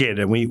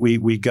navigated.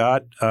 We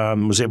got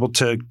was able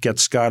to get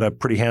Scott a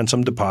pretty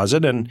handsome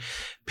deposit and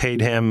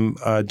paid him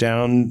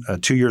down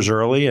 2 years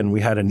early. And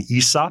we had an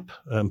ESOP,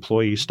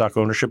 employee stock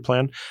ownership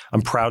plan.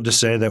 I'm proud to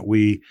say that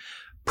we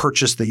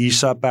purchased the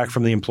ESOP back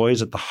from the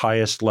employees at the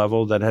highest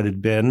level that it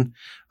had been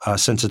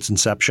since its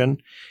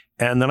inception.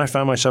 And then I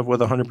found myself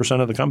with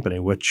 100% of the company,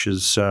 which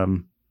is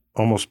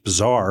almost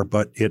bizarre,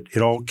 but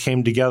it all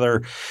came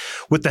together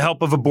with the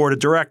help of a board of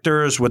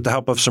directors, with the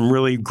help of some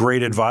really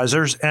great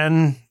advisors,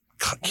 and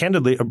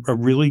candidly, a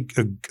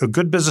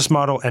good business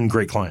model and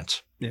great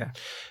clients. Yeah.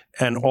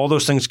 And all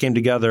those things came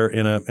together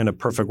in a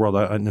perfect world.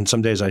 And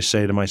some days I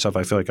say to myself,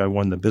 I feel like I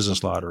won the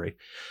business lottery.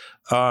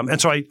 And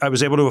so I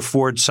was able to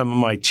afford some of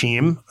my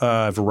team.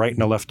 I have a right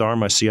and a left arm,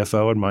 my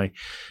CFO and my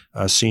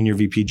senior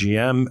VP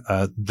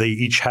GM. They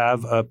each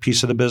have a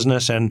piece of the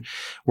business, and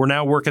we're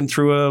now working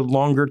through a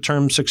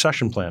longer-term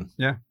succession plan.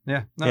 Yeah.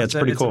 No, it's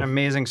pretty cool. It's an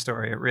amazing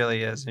story. It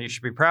really is. And you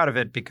should be proud of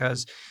it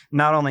because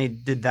not only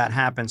did that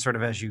happen sort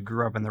of as you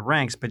grew up in the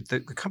ranks, but the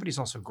company's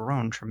also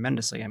grown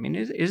tremendously.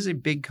 It is a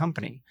big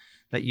company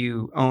that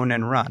you own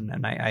and run.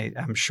 And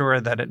I'm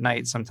sure that at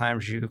night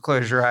sometimes you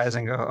close your eyes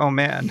and go, "Oh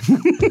man,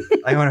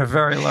 I own a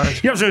very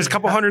large." Yeah, so there's a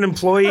couple hundred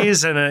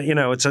employees, and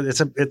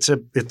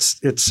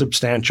it's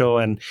substantial.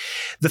 And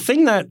the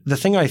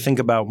thing I think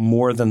about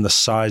more than the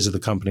size of the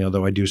company,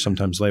 although I do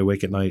sometimes lay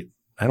awake at night,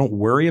 I don't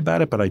worry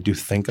about it, but I do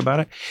think about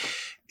it.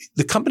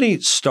 The company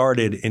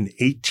started in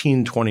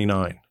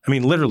 1829.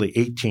 Literally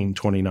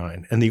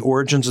 1829. And the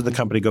origins of the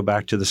company go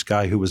back to this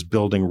guy who was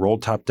building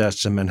roll-top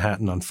desks in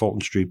Manhattan on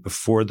Fulton Street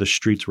before the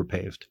streets were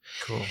paved.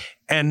 Cool.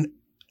 And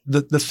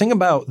the thing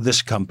about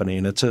this company,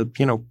 and it's a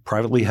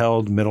privately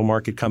held middle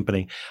market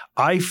company,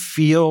 I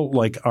feel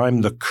like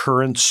I'm the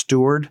current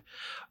steward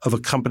of a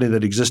company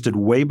that existed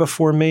way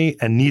before me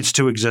and needs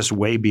to exist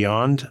way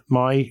beyond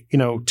my,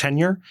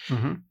 tenure.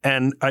 Mm-hmm.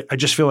 And I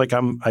just feel like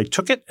I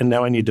took it and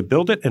now I need to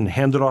build it and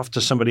hand it off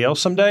to somebody else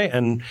someday.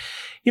 And,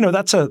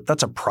 that's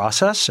a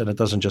process and it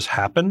doesn't just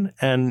happen.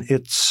 And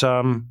it's,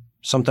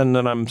 something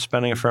that I'm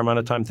spending a fair amount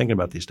of time thinking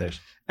about these days.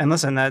 And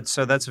listen, that's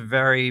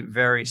very,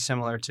 very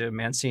similar to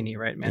Mancini,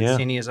 right?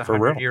 Mancini is a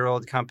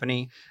 100-year-old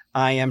company.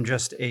 I am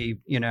just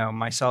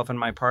myself and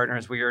my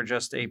partners, we are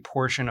just a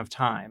portion of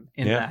time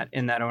in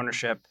that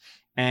ownership.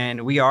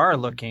 And we are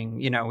looking,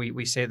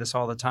 we say this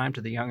all the time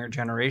to the younger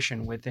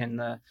generation within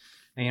the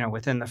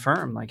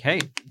firm, like, hey,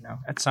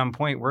 at some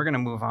point we're going to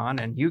move on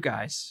and you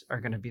guys are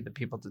going to be the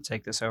people to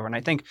take this over. And I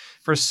think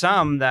for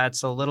some,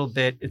 that's a little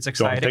bit, it's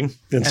exciting. Daunting.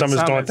 And some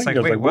is daunting.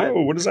 Like, wait,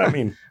 whoa, what does that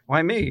mean?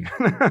 Why me?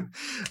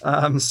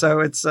 So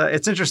it's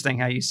interesting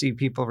how you see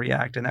people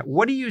react in that.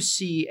 What do you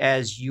see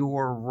as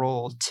your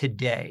role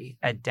today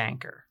at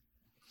dancker?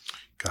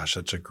 Gosh,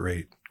 that's a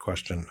great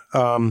question.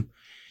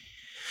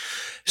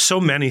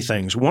 So many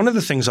things. One of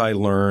the things I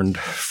learned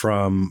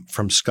from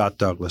Scott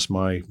Douglas,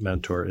 my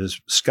mentor, is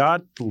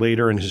Scott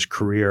later in his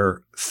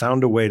career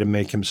found a way to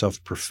make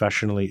himself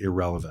professionally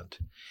irrelevant.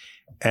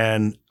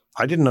 And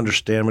I didn't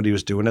understand what he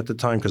was doing at the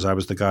time because I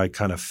was the guy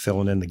kind of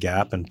filling in the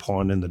gap and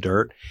pawing in the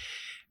dirt.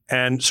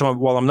 And so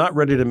while I'm not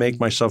ready to make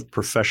myself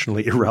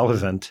professionally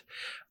irrelevant,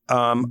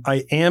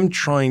 I am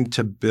trying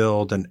to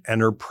build an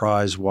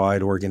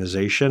enterprise-wide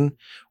organization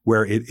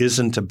where it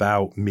isn't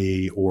about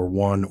me or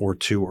one or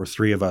two or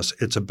three of us.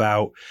 It's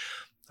about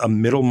a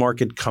middle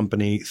market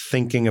company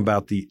thinking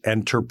about the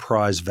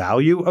enterprise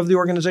value of the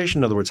organization.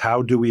 In other words,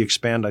 how do we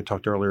expand? I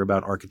talked earlier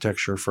about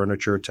architecture,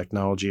 furniture,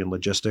 technology, and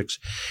logistics.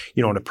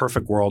 In a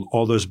perfect world,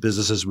 all those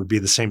businesses would be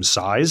the same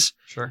size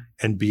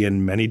and be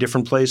in many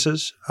different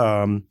places.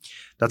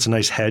 That's a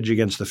nice hedge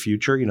against the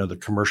future, the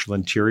commercial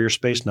interior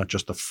space, not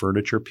just the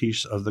furniture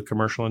piece of the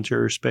commercial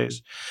interior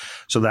space.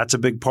 So that's a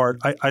big part.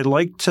 I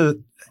like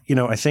to,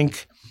 I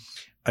think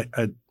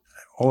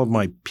all of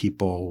my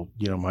people,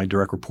 my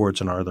direct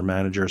reports and our other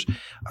managers,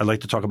 I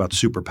like to talk about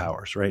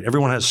superpowers, right?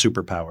 Everyone has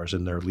superpowers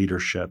in their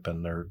leadership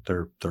and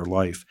their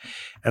life.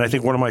 And I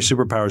think one of my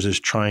superpowers is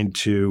trying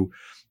to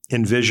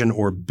envision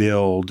or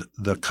build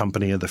the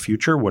company of the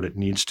future, what it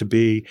needs to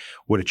be,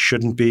 what it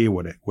shouldn't be,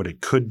 what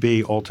it could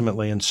be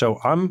ultimately. And so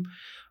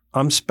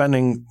I'm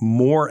spending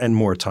more and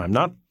more time,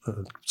 not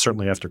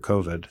certainly after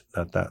COVID,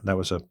 that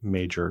was a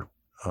major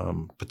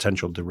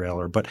potential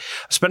derailer, but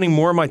spending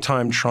more of my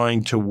time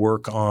trying to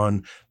work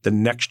on the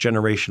next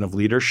generation of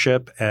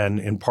leadership and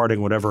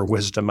imparting whatever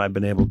wisdom I've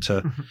been able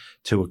to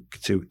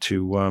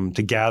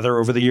gather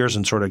over the years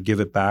and sort of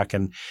give it back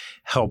and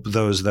help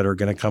those that are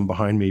going to come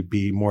behind me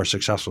be more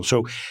successful.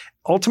 So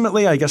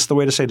ultimately, I guess the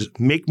way to say it is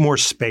make more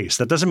space.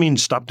 That doesn't mean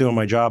stop doing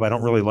my job. I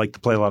don't really like to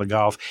play a lot of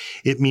golf.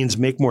 It means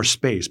make more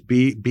space,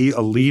 be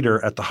a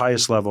leader at the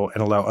highest level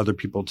and allow other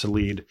people to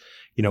lead,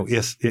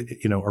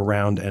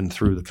 around and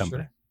through the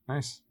company. Sure.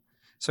 Nice.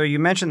 So you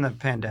mentioned the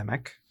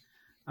pandemic.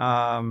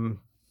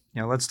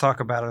 Let's talk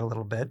about it a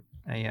little bit.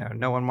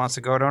 No one wants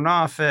to go to an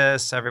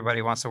office.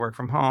 Everybody wants to work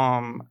from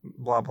home,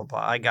 blah, blah, blah.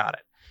 I got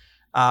it.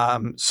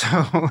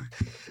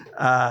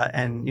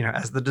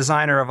 As the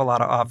designer of a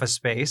lot of office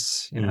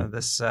space,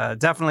 this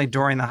definitely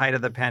during the height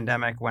of the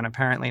pandemic when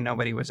apparently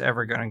nobody was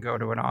ever going to go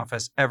to an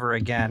office ever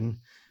again,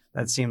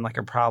 that seemed like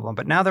a problem.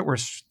 But now that we're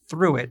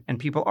through it and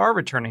people are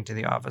returning to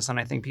the office, and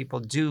I think people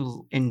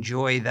do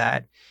enjoy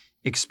that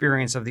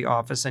experience of the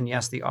office. And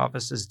yes, the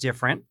office is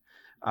different.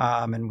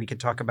 And we could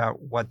talk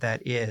about what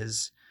that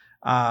is.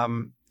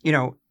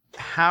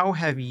 How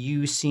have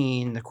you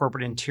seen the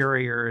corporate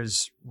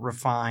interiors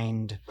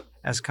refined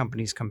as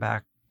companies come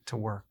back to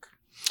work?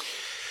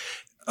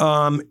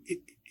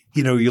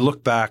 You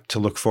look back to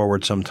look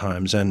forward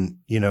sometimes. And,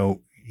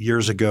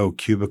 years ago,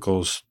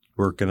 cubicles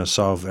were going to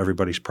solve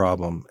everybody's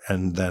problem.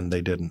 And then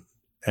they didn't.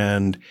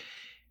 And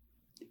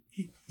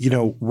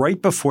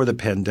right before the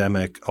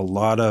pandemic, a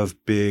lot of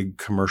big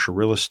commercial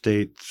real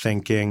estate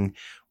thinking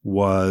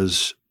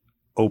was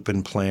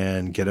open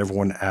plan, get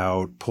everyone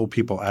out, pull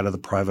people out of the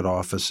private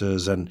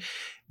offices and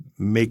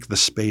make the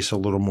space a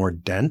little more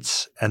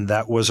dense. And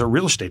that was a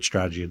real estate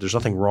strategy. There's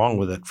nothing wrong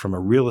with it from a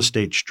real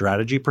estate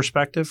strategy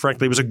perspective.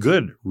 Frankly, it was a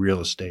good real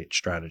estate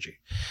strategy,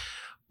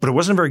 but it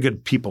wasn't a very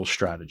good people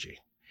strategy.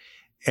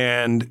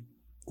 And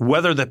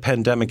whether the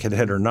pandemic had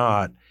hit or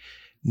not,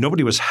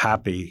 nobody was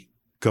happy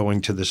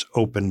going to this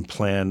open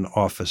plan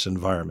office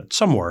environment.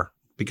 Some were,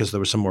 because there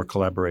was some more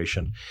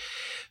collaboration.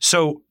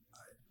 So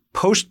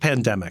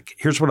post-pandemic,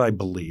 here's what I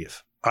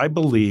believe. I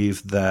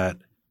believe that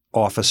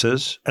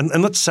offices,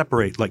 and let's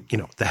separate the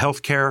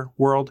healthcare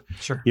world.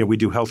 Sure. We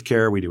do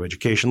healthcare, we do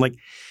education.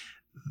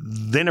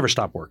 They never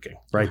stop working,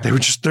 right?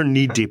 They're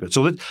knee deep.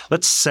 So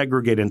let's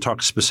segregate and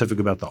talk specific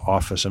about the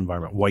office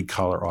environment, white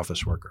collar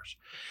office workers.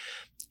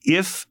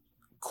 If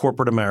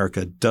corporate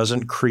America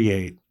doesn't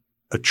create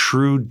a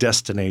true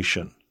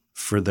destination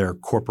for their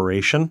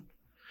corporation,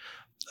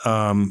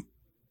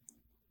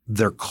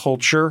 their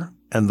culture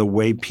and the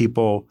way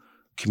people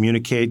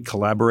communicate,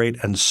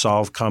 collaborate, and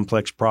solve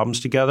complex problems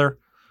together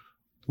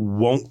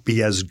won't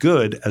be as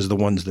good as the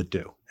ones that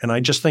do. And I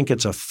just think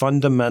it's a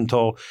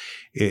fundamental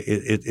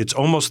it's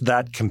almost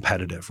that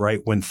competitive,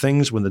 right? When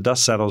the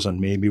dust settles, and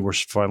maybe we're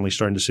finally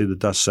starting to see the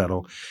dust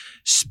settle,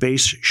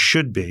 space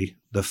should be,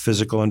 the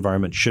physical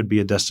environment should be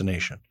a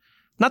destination.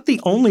 Not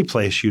the only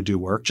place you do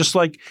work, just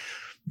like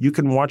you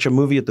can watch a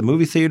movie at the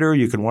movie theater,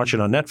 you can watch it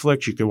on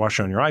Netflix, you can watch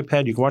it on your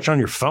iPad, you can watch it on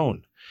your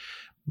phone.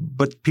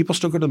 But people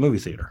still go to the movie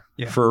theater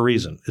for a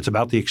reason. It's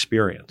about the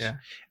experience. Yeah.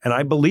 And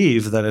I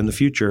believe that in the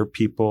future,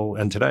 people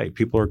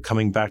are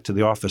coming back to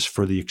the office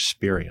for the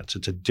experience.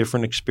 It's a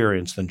different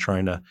experience than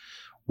trying to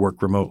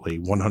work remotely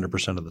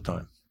 100% of the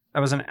time. That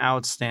was an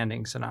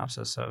outstanding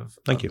synopsis of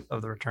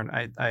the return.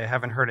 I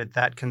haven't heard it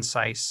that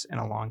concise in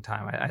a long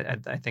time.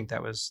 I think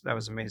that was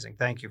amazing.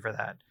 Thank you for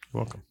that.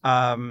 You're welcome.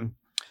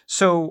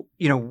 So,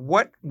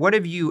 what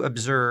have you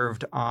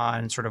observed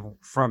on sort of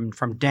from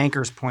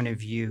Dancker's point of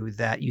view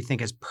that you think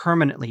has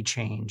permanently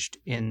changed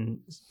in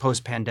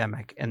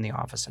post-pandemic in the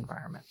office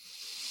environment?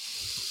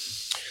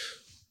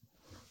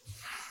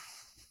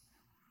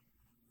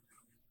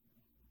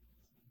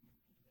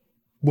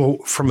 Well,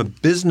 from a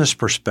business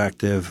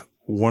perspective,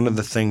 one of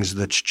the things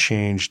that's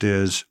changed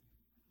is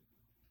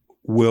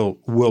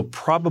we'll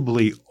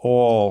probably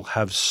all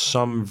have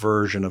some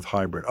version of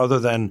hybrid, other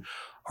than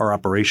our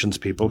operations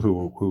people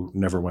who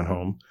never went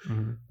home.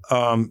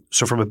 Mm-hmm.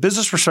 So from a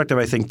business perspective,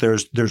 I think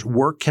there's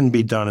work can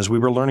be done, as we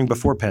were learning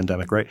before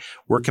pandemic, right?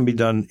 Work can be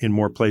done in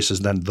more places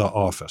than the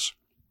office.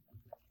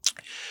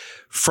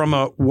 From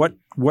a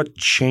what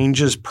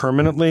changes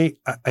permanently,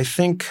 I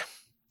think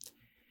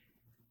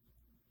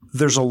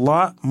there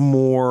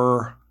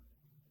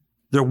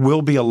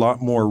will be a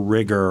lot more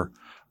rigor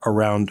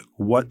around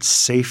what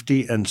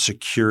safety and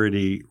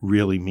security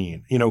really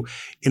mean.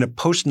 In a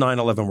post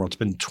 9/11 world, it's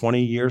been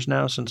 20 years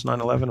now since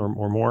 9/11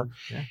 or more.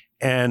 Yeah.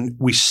 And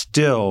we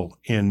still,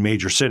 in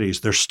major cities,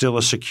 there's still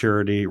a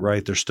security,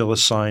 right? There's still a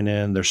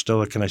sign-in. There's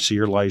still a, can I see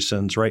your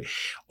license, right?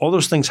 All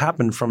those things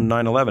happened from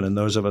 9/11. And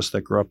those of us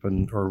that grew up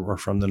or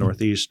from the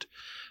Northeast,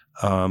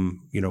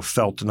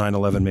 felt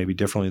 9/11 maybe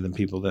differently than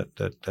people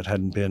that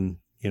hadn't been,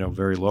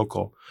 very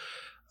local.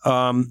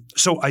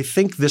 So I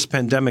think this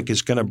pandemic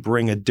is going to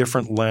bring a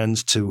different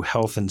lens to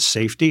health and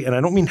safety. And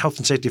I don't mean health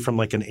and safety from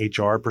like an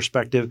HR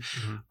perspective.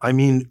 Mm-hmm. I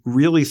mean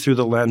really through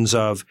the lens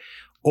of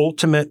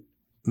ultimate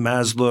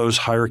Maslow's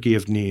hierarchy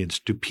of needs.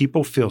 Do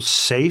people feel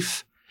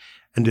safe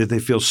and do they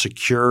feel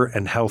secure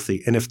and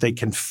healthy? And if they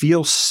can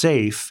feel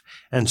safe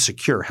and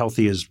secure,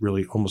 healthy is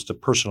really almost a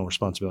personal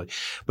responsibility.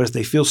 But if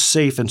they feel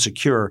safe and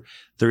secure,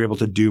 they're able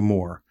to do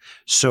more.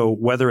 So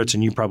whether it's,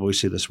 and you probably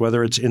see this,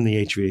 whether it's in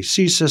the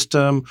HVAC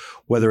system,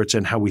 whether it's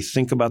in how we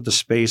think about the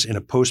space in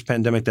a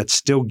post-pandemic that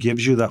still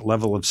gives you that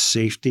level of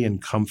safety and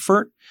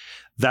comfort,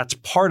 that's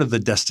part of the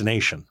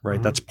destination, right?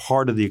 Mm-hmm. That's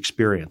part of the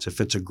experience.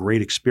 If it's a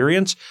great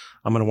experience,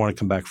 I'm going to want to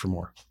come back for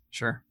more.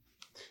 Sure.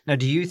 Now,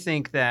 do you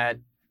think that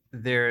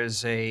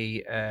there's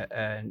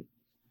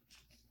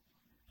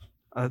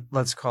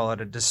let's call it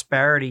a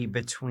disparity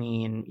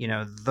between,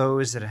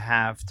 those that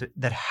have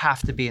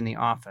to be in the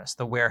office,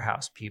 the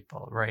warehouse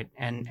people, right?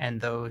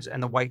 And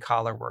the white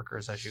collar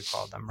workers, as you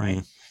call them, right?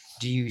 Mm.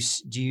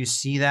 Do you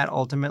see that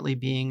ultimately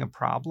being a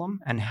problem?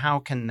 And how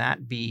can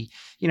that be,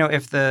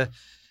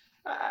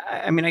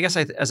 I guess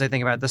as I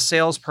think about it, the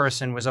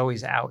salesperson was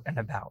always out and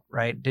about,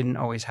 right? Didn't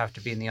always have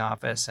to be in the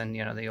office. And,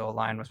 the old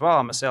line was, well,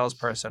 I'm a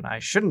salesperson, I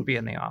shouldn't be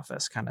in the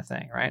office kind of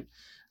thing, right?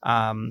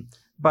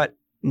 But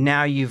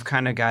now you've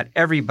kind of got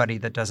everybody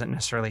that doesn't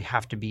necessarily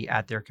have to be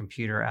at their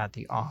computer at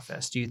the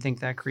office. Do you think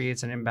that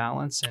creates an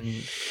imbalance?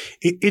 And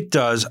it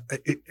does.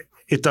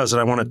 It does. And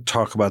I want to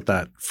talk about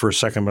that for a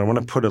second, but I want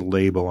to put a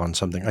label on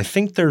something. I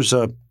think there's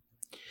a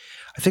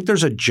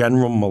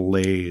general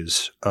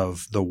malaise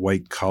of the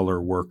white collar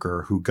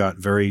worker who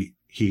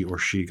he or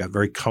she got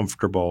very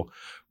comfortable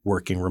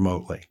working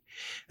remotely.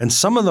 And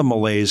some of the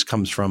malaise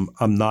comes from,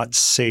 I'm not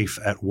safe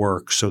at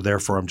work, so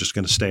therefore I'm just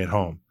going to stay at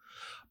home.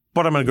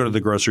 But I'm going to go to the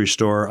grocery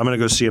store. I'm going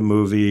to go see a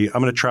movie. I'm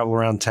going to travel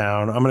around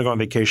town. I'm going to go on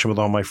vacation with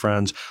all my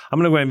friends. I'm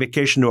going to go on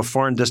vacation to a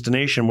foreign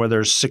destination where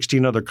there's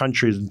 16 other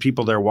countries and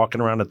people there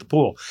walking around at the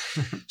pool.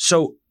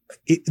 So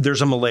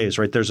there's a malaise,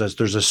 right? There's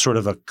a sort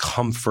of a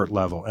comfort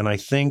level. And I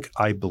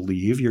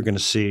believe you're going to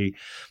see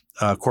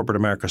corporate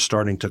America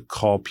starting to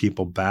call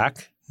people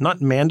back,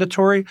 not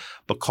mandatory,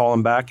 but call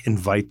them back,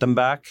 invite them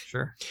back.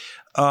 Sure.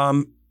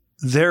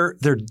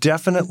 There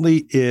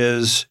definitely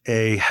is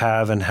a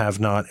have and have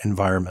not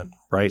environment,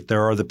 right?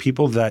 There are the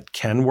people that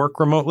can work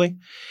remotely,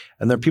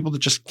 and there are people that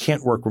just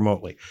can't work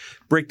remotely.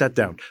 Break that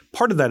down.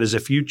 Part of that is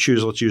if you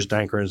choose, let's use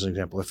dancker as an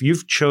example. If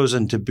you've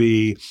chosen to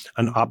be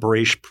an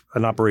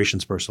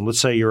operations person, let's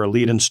say you're a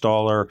lead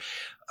installer,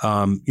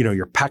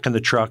 you're packing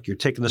the truck, you're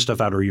taking the stuff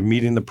out, or you're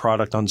meeting the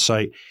product on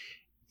site.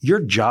 Your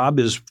job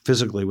is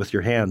physically with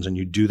your hands, and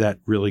you do that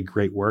really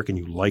great work and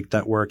you like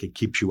that work. It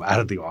keeps you out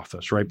of the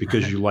office, right?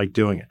 Because you like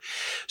doing it.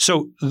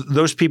 So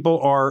those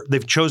people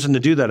they've chosen to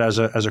do that as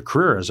a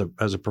career,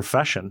 as a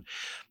profession.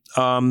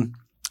 Some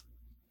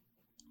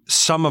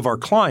of our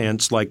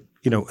clients, like,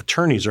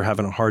 attorneys, are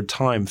having a hard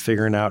time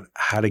figuring out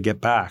how to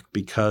get back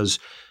because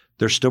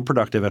they're still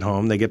productive at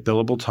home. They get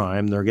billable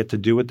time. They get to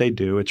do what they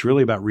do. It's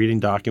really about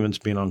reading documents,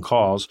 being on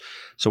calls.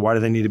 So why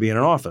do they need to be in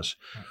an office?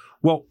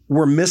 Well,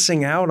 we're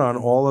missing out on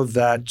all of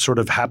that sort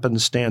of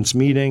happenstance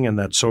meeting and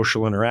that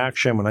social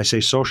interaction. When I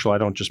say social, I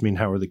don't just mean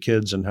how are the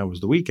kids and how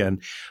was the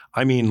weekend.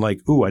 I mean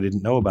like, ooh, I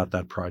didn't know about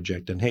that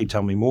project and hey,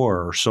 tell me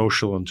more. Or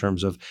social in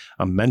terms of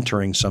I'm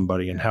mentoring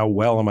somebody and how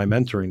well am I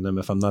mentoring them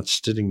if I'm not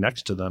sitting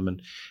next to them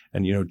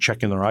and you know,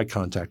 checking their eye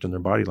contact and their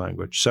body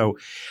language. So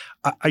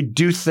I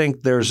do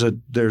think it's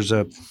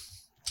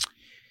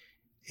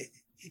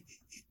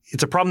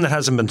a problem that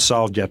hasn't been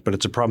solved yet, but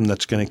it's a problem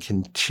that's going to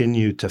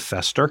continue to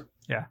fester.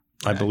 Yeah.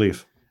 I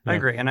believe. I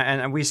agree.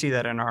 And we see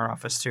that in our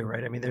office too,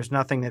 right? I mean, there's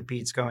nothing that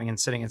beats going and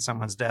sitting at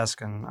someone's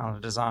desk and on a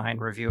design,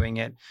 reviewing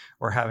it,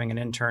 or having an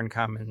intern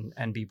come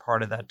and be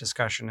part of that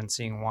discussion and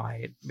seeing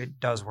why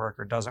it does work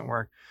or doesn't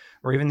work.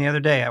 Or even the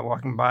other day, I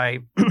walking by,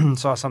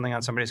 saw something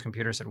on somebody's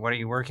computer, said, "What are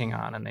you working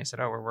on?" And they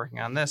said, "Oh, we're working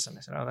on this." And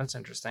I said, "Oh, that's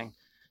interesting.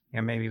 You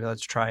know, maybe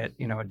let's try it,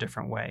 you know, a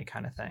different way,"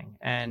 kind of thing.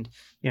 And,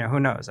 you know,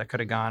 who knows? That could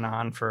have gone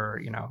on for,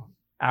 you know,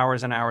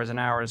 hours and hours and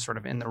hours sort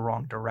of in the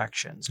wrong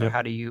direction. So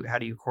how do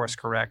you course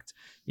correct,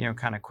 you know,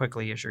 kind of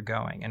quickly as you're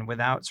going? And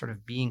without sort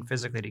of being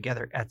physically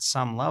together at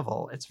some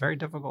level, it's very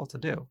difficult to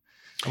do.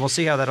 And we'll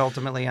see how that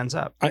ultimately ends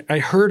up. I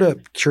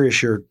heard curious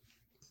here,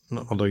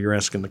 although you're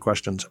asking the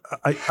questions,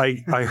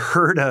 I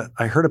heard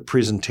a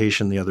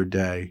presentation the other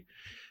day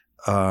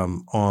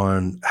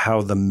on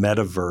how the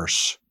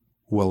metaverse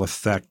will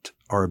affect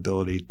our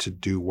ability to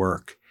do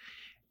work.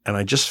 And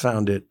I just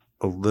found it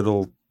a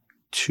little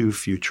too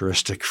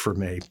futuristic for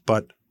me,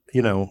 but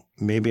you know,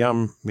 maybe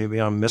I'm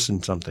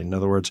missing something. In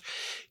other words,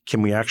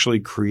 can we actually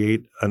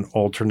create an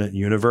alternate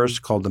universe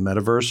called the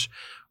metaverse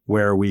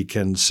where we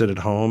can sit at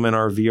home in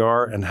our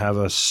VR and have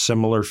a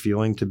similar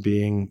feeling to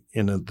being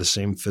in the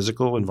same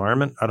physical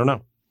environment? I don't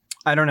know.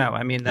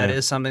 I mean, that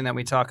is something that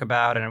we talk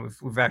about, and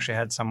we've actually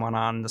had someone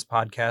on this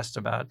podcast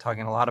about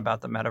talking a lot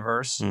about the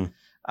metaverse.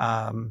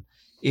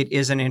 It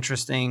is an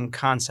interesting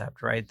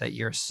concept, right? That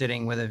you're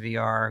sitting with a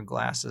VR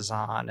glasses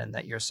on and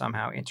that you're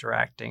somehow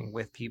interacting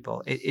with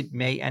people. It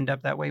may end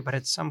up that way, but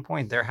at some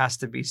point there has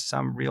to be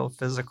some real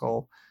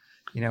physical,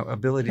 you know,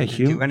 ability to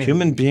do anything.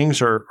 Human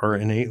beings are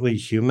innately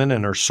human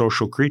and are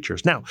social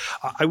creatures. Now,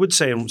 I would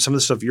say some of the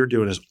stuff you're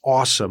doing is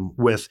awesome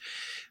with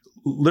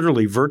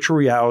literally virtual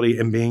reality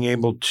and being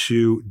able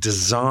to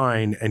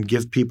design and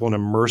give people an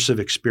immersive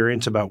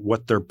experience about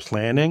what they're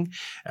planning,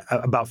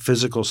 about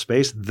physical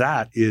space.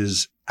 That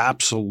is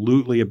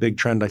absolutely a big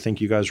trend. I think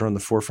you guys are on the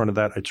forefront of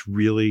that. It's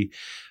really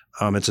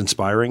it's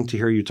inspiring to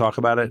hear you talk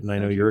about it, and I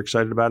know you're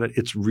excited about it.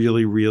 It's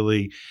really,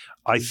 really,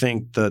 I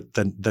think that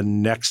the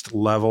next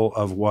level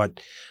of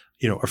what,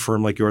 you know, a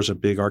firm like yours, a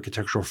big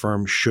architectural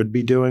firm, should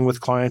be doing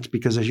with clients,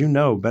 because as you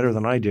know better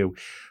than I do,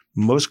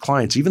 most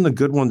clients, even the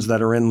good ones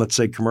that are in, let's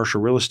say, commercial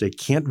real estate,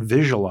 can't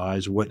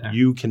visualize what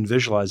you can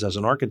visualize as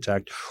an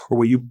architect, or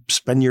what you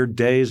spend your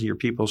days, your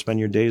people spend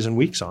your days and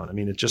weeks on. I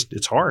mean,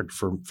 it's hard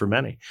for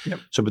many. Yep.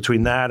 So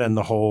between that and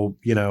the whole,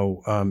 you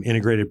know,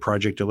 integrated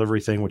project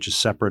delivery thing, which is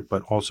separate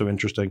but also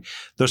interesting,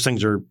 those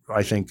things are,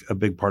 I think, a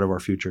big part of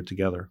our future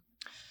together.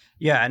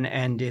 Yeah,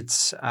 and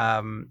it's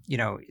you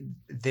know,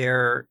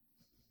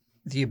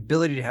 the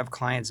ability to have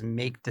clients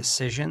make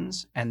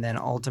decisions and then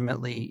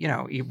ultimately, you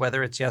know,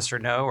 whether it's yes or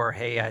no, or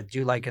hey, I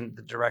do like in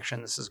the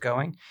direction this is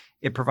going,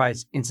 it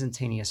provides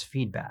instantaneous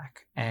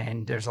feedback.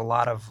 And there's a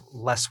lot of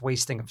less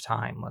wasting of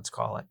time, let's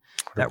call it,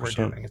 that 100%.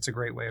 We're doing. It's a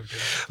great way of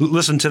doing it.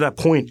 Listen, to that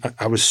point,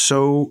 I was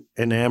so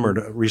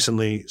enamored.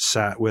 Recently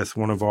sat with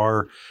one of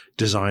our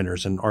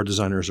designers, and our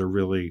designers are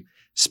really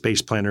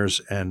space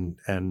planners and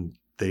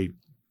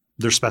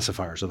they're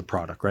specifiers of the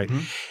product, right?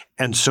 Mm-hmm.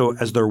 And so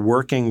as they're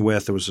working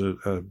with, there was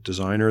a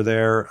designer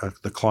there,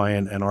 the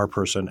client and our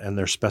person, and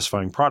they're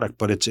specifying product,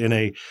 but it's in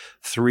a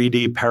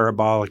 3D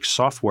parabolic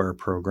software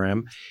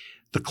program.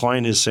 The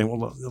client is saying,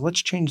 well,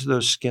 let's change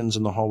those skins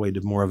in the hallway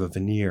to more of a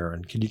veneer.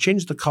 And can you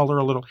change the color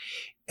a little?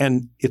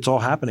 And it's all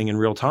happening in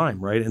real time,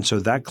 right? And so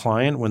that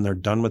client, when they're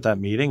done with that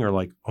meeting, are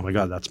like, oh my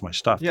God, that's my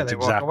stuff. Yeah, that's they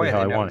exactly walk away.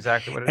 how They I want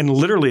exactly it. What it and is.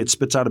 Literally it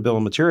spits out a bill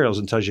of materials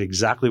and tells you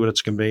exactly what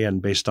it's going to be. And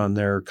based on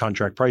their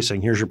contract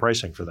pricing, here's your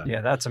pricing for that.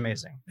 Yeah, that's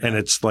amazing. And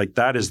it's like,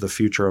 that is the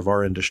future of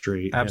our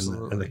industry and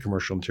the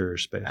commercial interior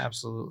space.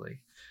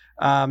 Absolutely.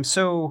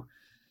 So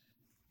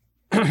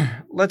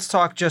let's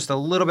talk just a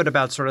little bit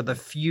about sort of the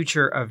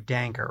future of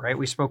dancker, right?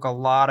 We spoke a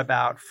lot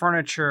about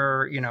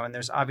furniture, you know, and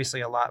there's obviously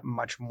a lot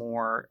much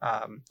more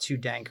to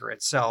dancker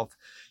itself.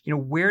 You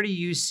know, where do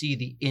you see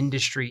the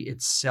industry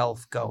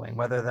itself going,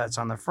 whether that's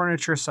on the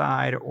furniture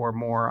side or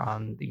more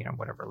on the, you know,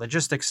 whatever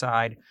logistics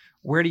side?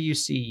 Where do you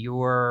see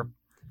your,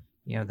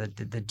 you know,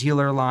 the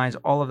dealer lines,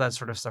 all of that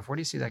sort of stuff? Where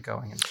do you see that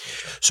going in the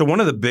future? So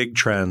one of the big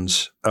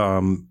trends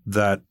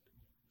that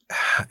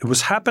it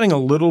was happening a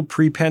little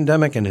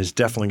pre-pandemic and is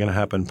definitely going to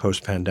happen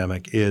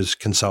post-pandemic is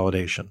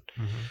consolidation.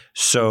 Mm-hmm.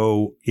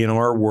 So in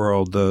our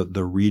world,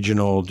 the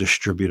regional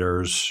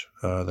distributors,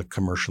 the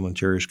commercial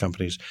interiors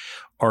companies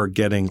are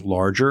getting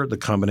larger. The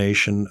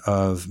combination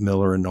of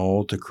Miller and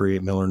Knoll to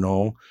create Miller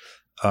Knoll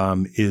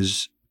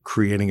is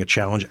creating a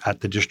challenge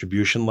at the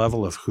distribution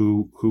level of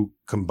who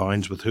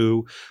combines with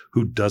who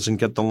doesn't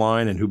get the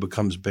line, and who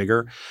becomes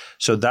bigger.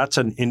 So that's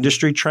an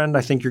industry trend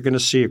I think you're going to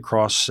see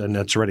across, and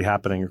that's already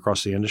happening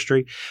across the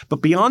industry.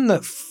 But beyond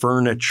the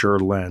furniture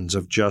lens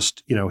of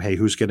just, hey,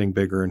 who's getting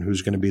bigger and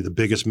who's going to be the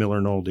biggest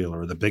Miller Knoll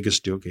dealer or the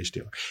biggest Steelcase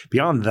dealer,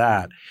 beyond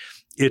that,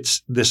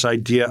 it's this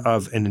idea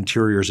of an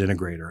interiors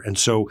integrator. And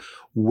so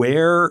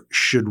where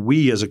should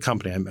we as a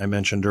company, I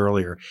mentioned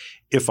earlier,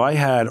 if I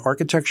had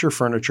architecture,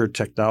 furniture,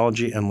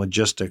 technology, and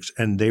logistics,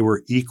 and they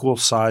were equal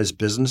size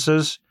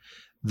businesses,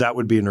 that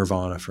would be a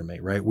nirvana for me,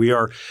 right? We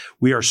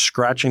are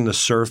scratching the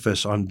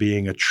surface on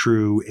being a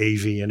true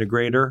AV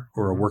integrator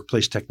or a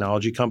workplace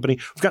technology company.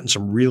 We've gotten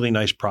some really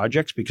nice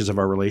projects because of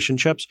our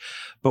relationships,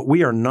 but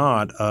we are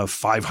not a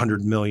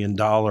 $500 million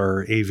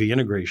AV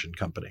integration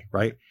company,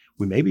 right?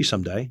 We may be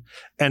someday.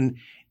 And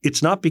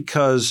it's not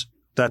because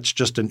that's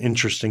just an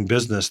interesting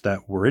business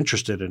that we're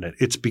interested in it.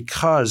 It's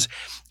because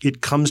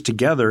it comes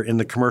together in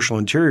the commercial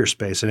interior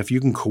space. And if you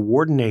can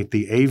coordinate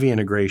the AV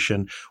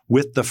integration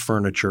with the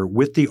furniture,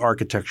 with the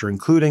architecture,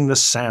 including the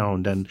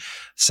sound and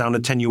sound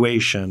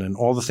attenuation and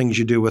all the things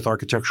you do with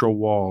architectural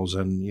walls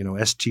and,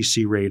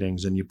 STC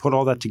ratings, and you put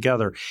all that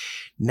together,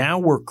 now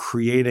we're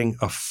creating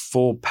a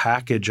full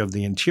package of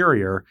the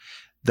interior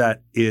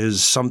that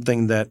is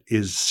something that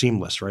is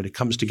seamless, right? It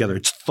comes together.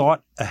 It's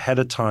thought ahead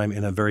of time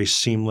in a very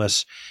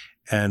seamless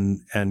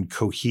and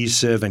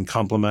cohesive and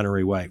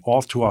complementary way.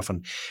 All too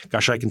often,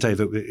 gosh, I can tell you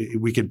that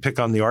we could pick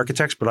on the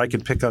architects, but I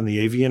could pick on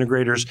the AV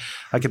integrators.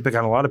 I could pick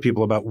on a lot of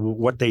people about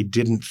what they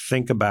didn't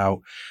think about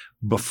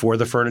before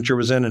the furniture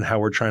was in, and how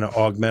we're trying to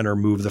augment or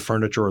move the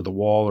furniture or the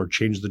wall or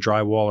change the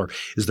drywall, or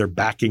is there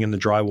backing in the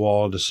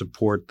drywall to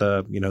support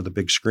the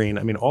big screen?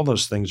 I mean, all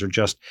those things are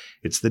just,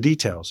 it's the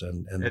details,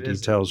 and the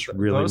details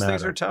really matter. Those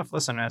things are tough.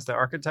 Listen, as the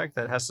architect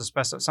that has to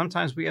specify,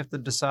 sometimes we have to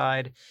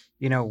decide,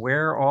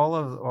 where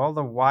all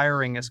the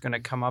wiring is going to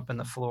come up in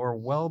the floor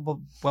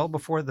well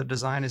before the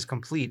design is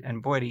complete.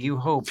 And boy, do you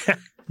hope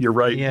you're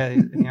right. Yeah.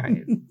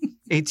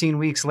 18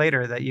 weeks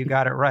later that you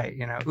got it right.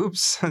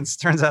 Oops, it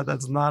turns out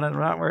that's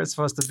not where it's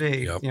supposed to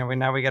be. Yep.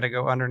 Now we got to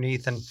go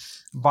underneath and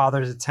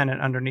bother the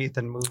tenant underneath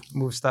and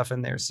move stuff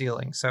in their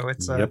ceiling. So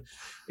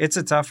it's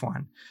a tough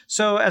one.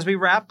 So as we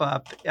wrap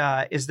up,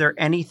 is there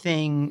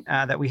anything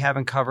that we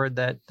haven't covered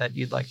that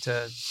you'd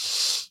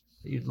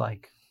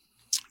like?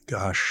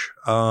 Gosh,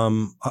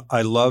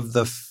 I love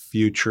the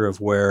future of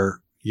where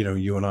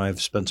you and I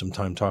have spent some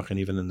time talking,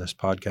 even in this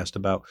podcast,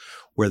 about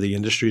where the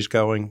industry is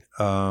going.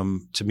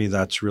 To me,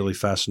 that's really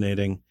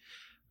fascinating.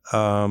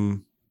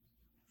 We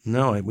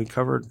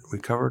covered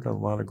a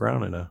lot of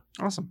ground in a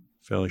awesome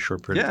fairly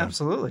short period of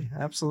time.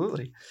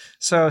 Absolutely.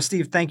 So,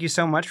 Steve, thank you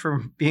so much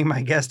for being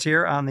my guest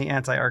here on the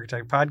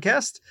Anti-Architect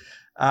podcast.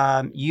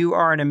 You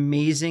are an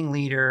amazing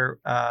leader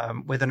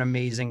with an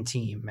amazing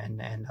team,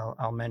 and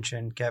I'll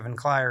mention Kevin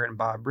Klyer and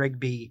Bob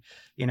Rigby.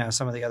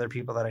 Some of the other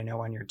people that I know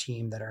on your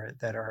team that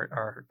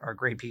are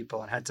great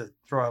people, and had to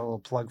throw out a little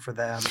plug for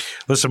them.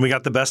 Listen, we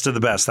got the best of the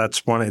best.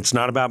 That's one. It's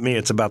not about me.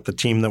 It's about the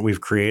team that we've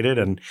created,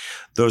 and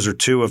those are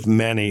two of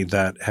many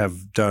that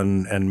have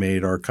done and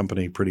made our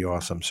company pretty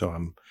awesome. So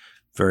I'm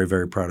very,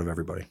 very proud of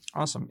everybody.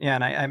 Awesome. Yeah,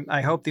 and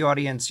I hope the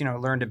audience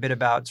learned a bit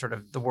about sort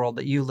of the world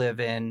that you live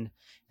in,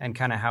 and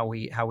kind of how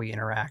we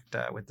interact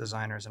with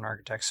designers and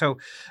architects. So,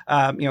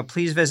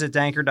 please visit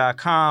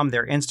dancker.com,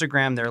 their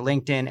Instagram, their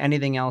LinkedIn,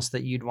 anything else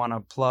that you'd want to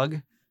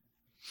plug?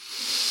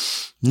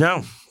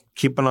 No,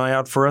 keep an eye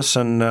out for us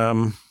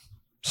and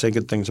say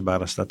good things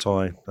about us. That's all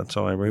I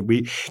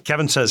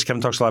Kevin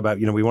talks a lot about,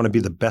 we want to be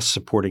the best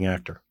supporting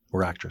actor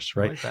or actress,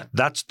 right? I like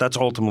that. That's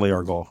ultimately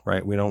our goal,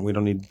 right? We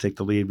don't need to take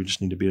the lead. We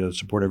just need to be able to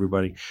support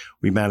everybody.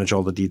 We manage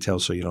all the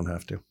details so you don't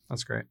have to.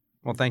 That's great.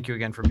 Well, thank you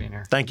again for being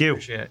here. Thank you.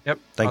 Appreciate it. Yep.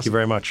 Thank you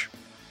very much.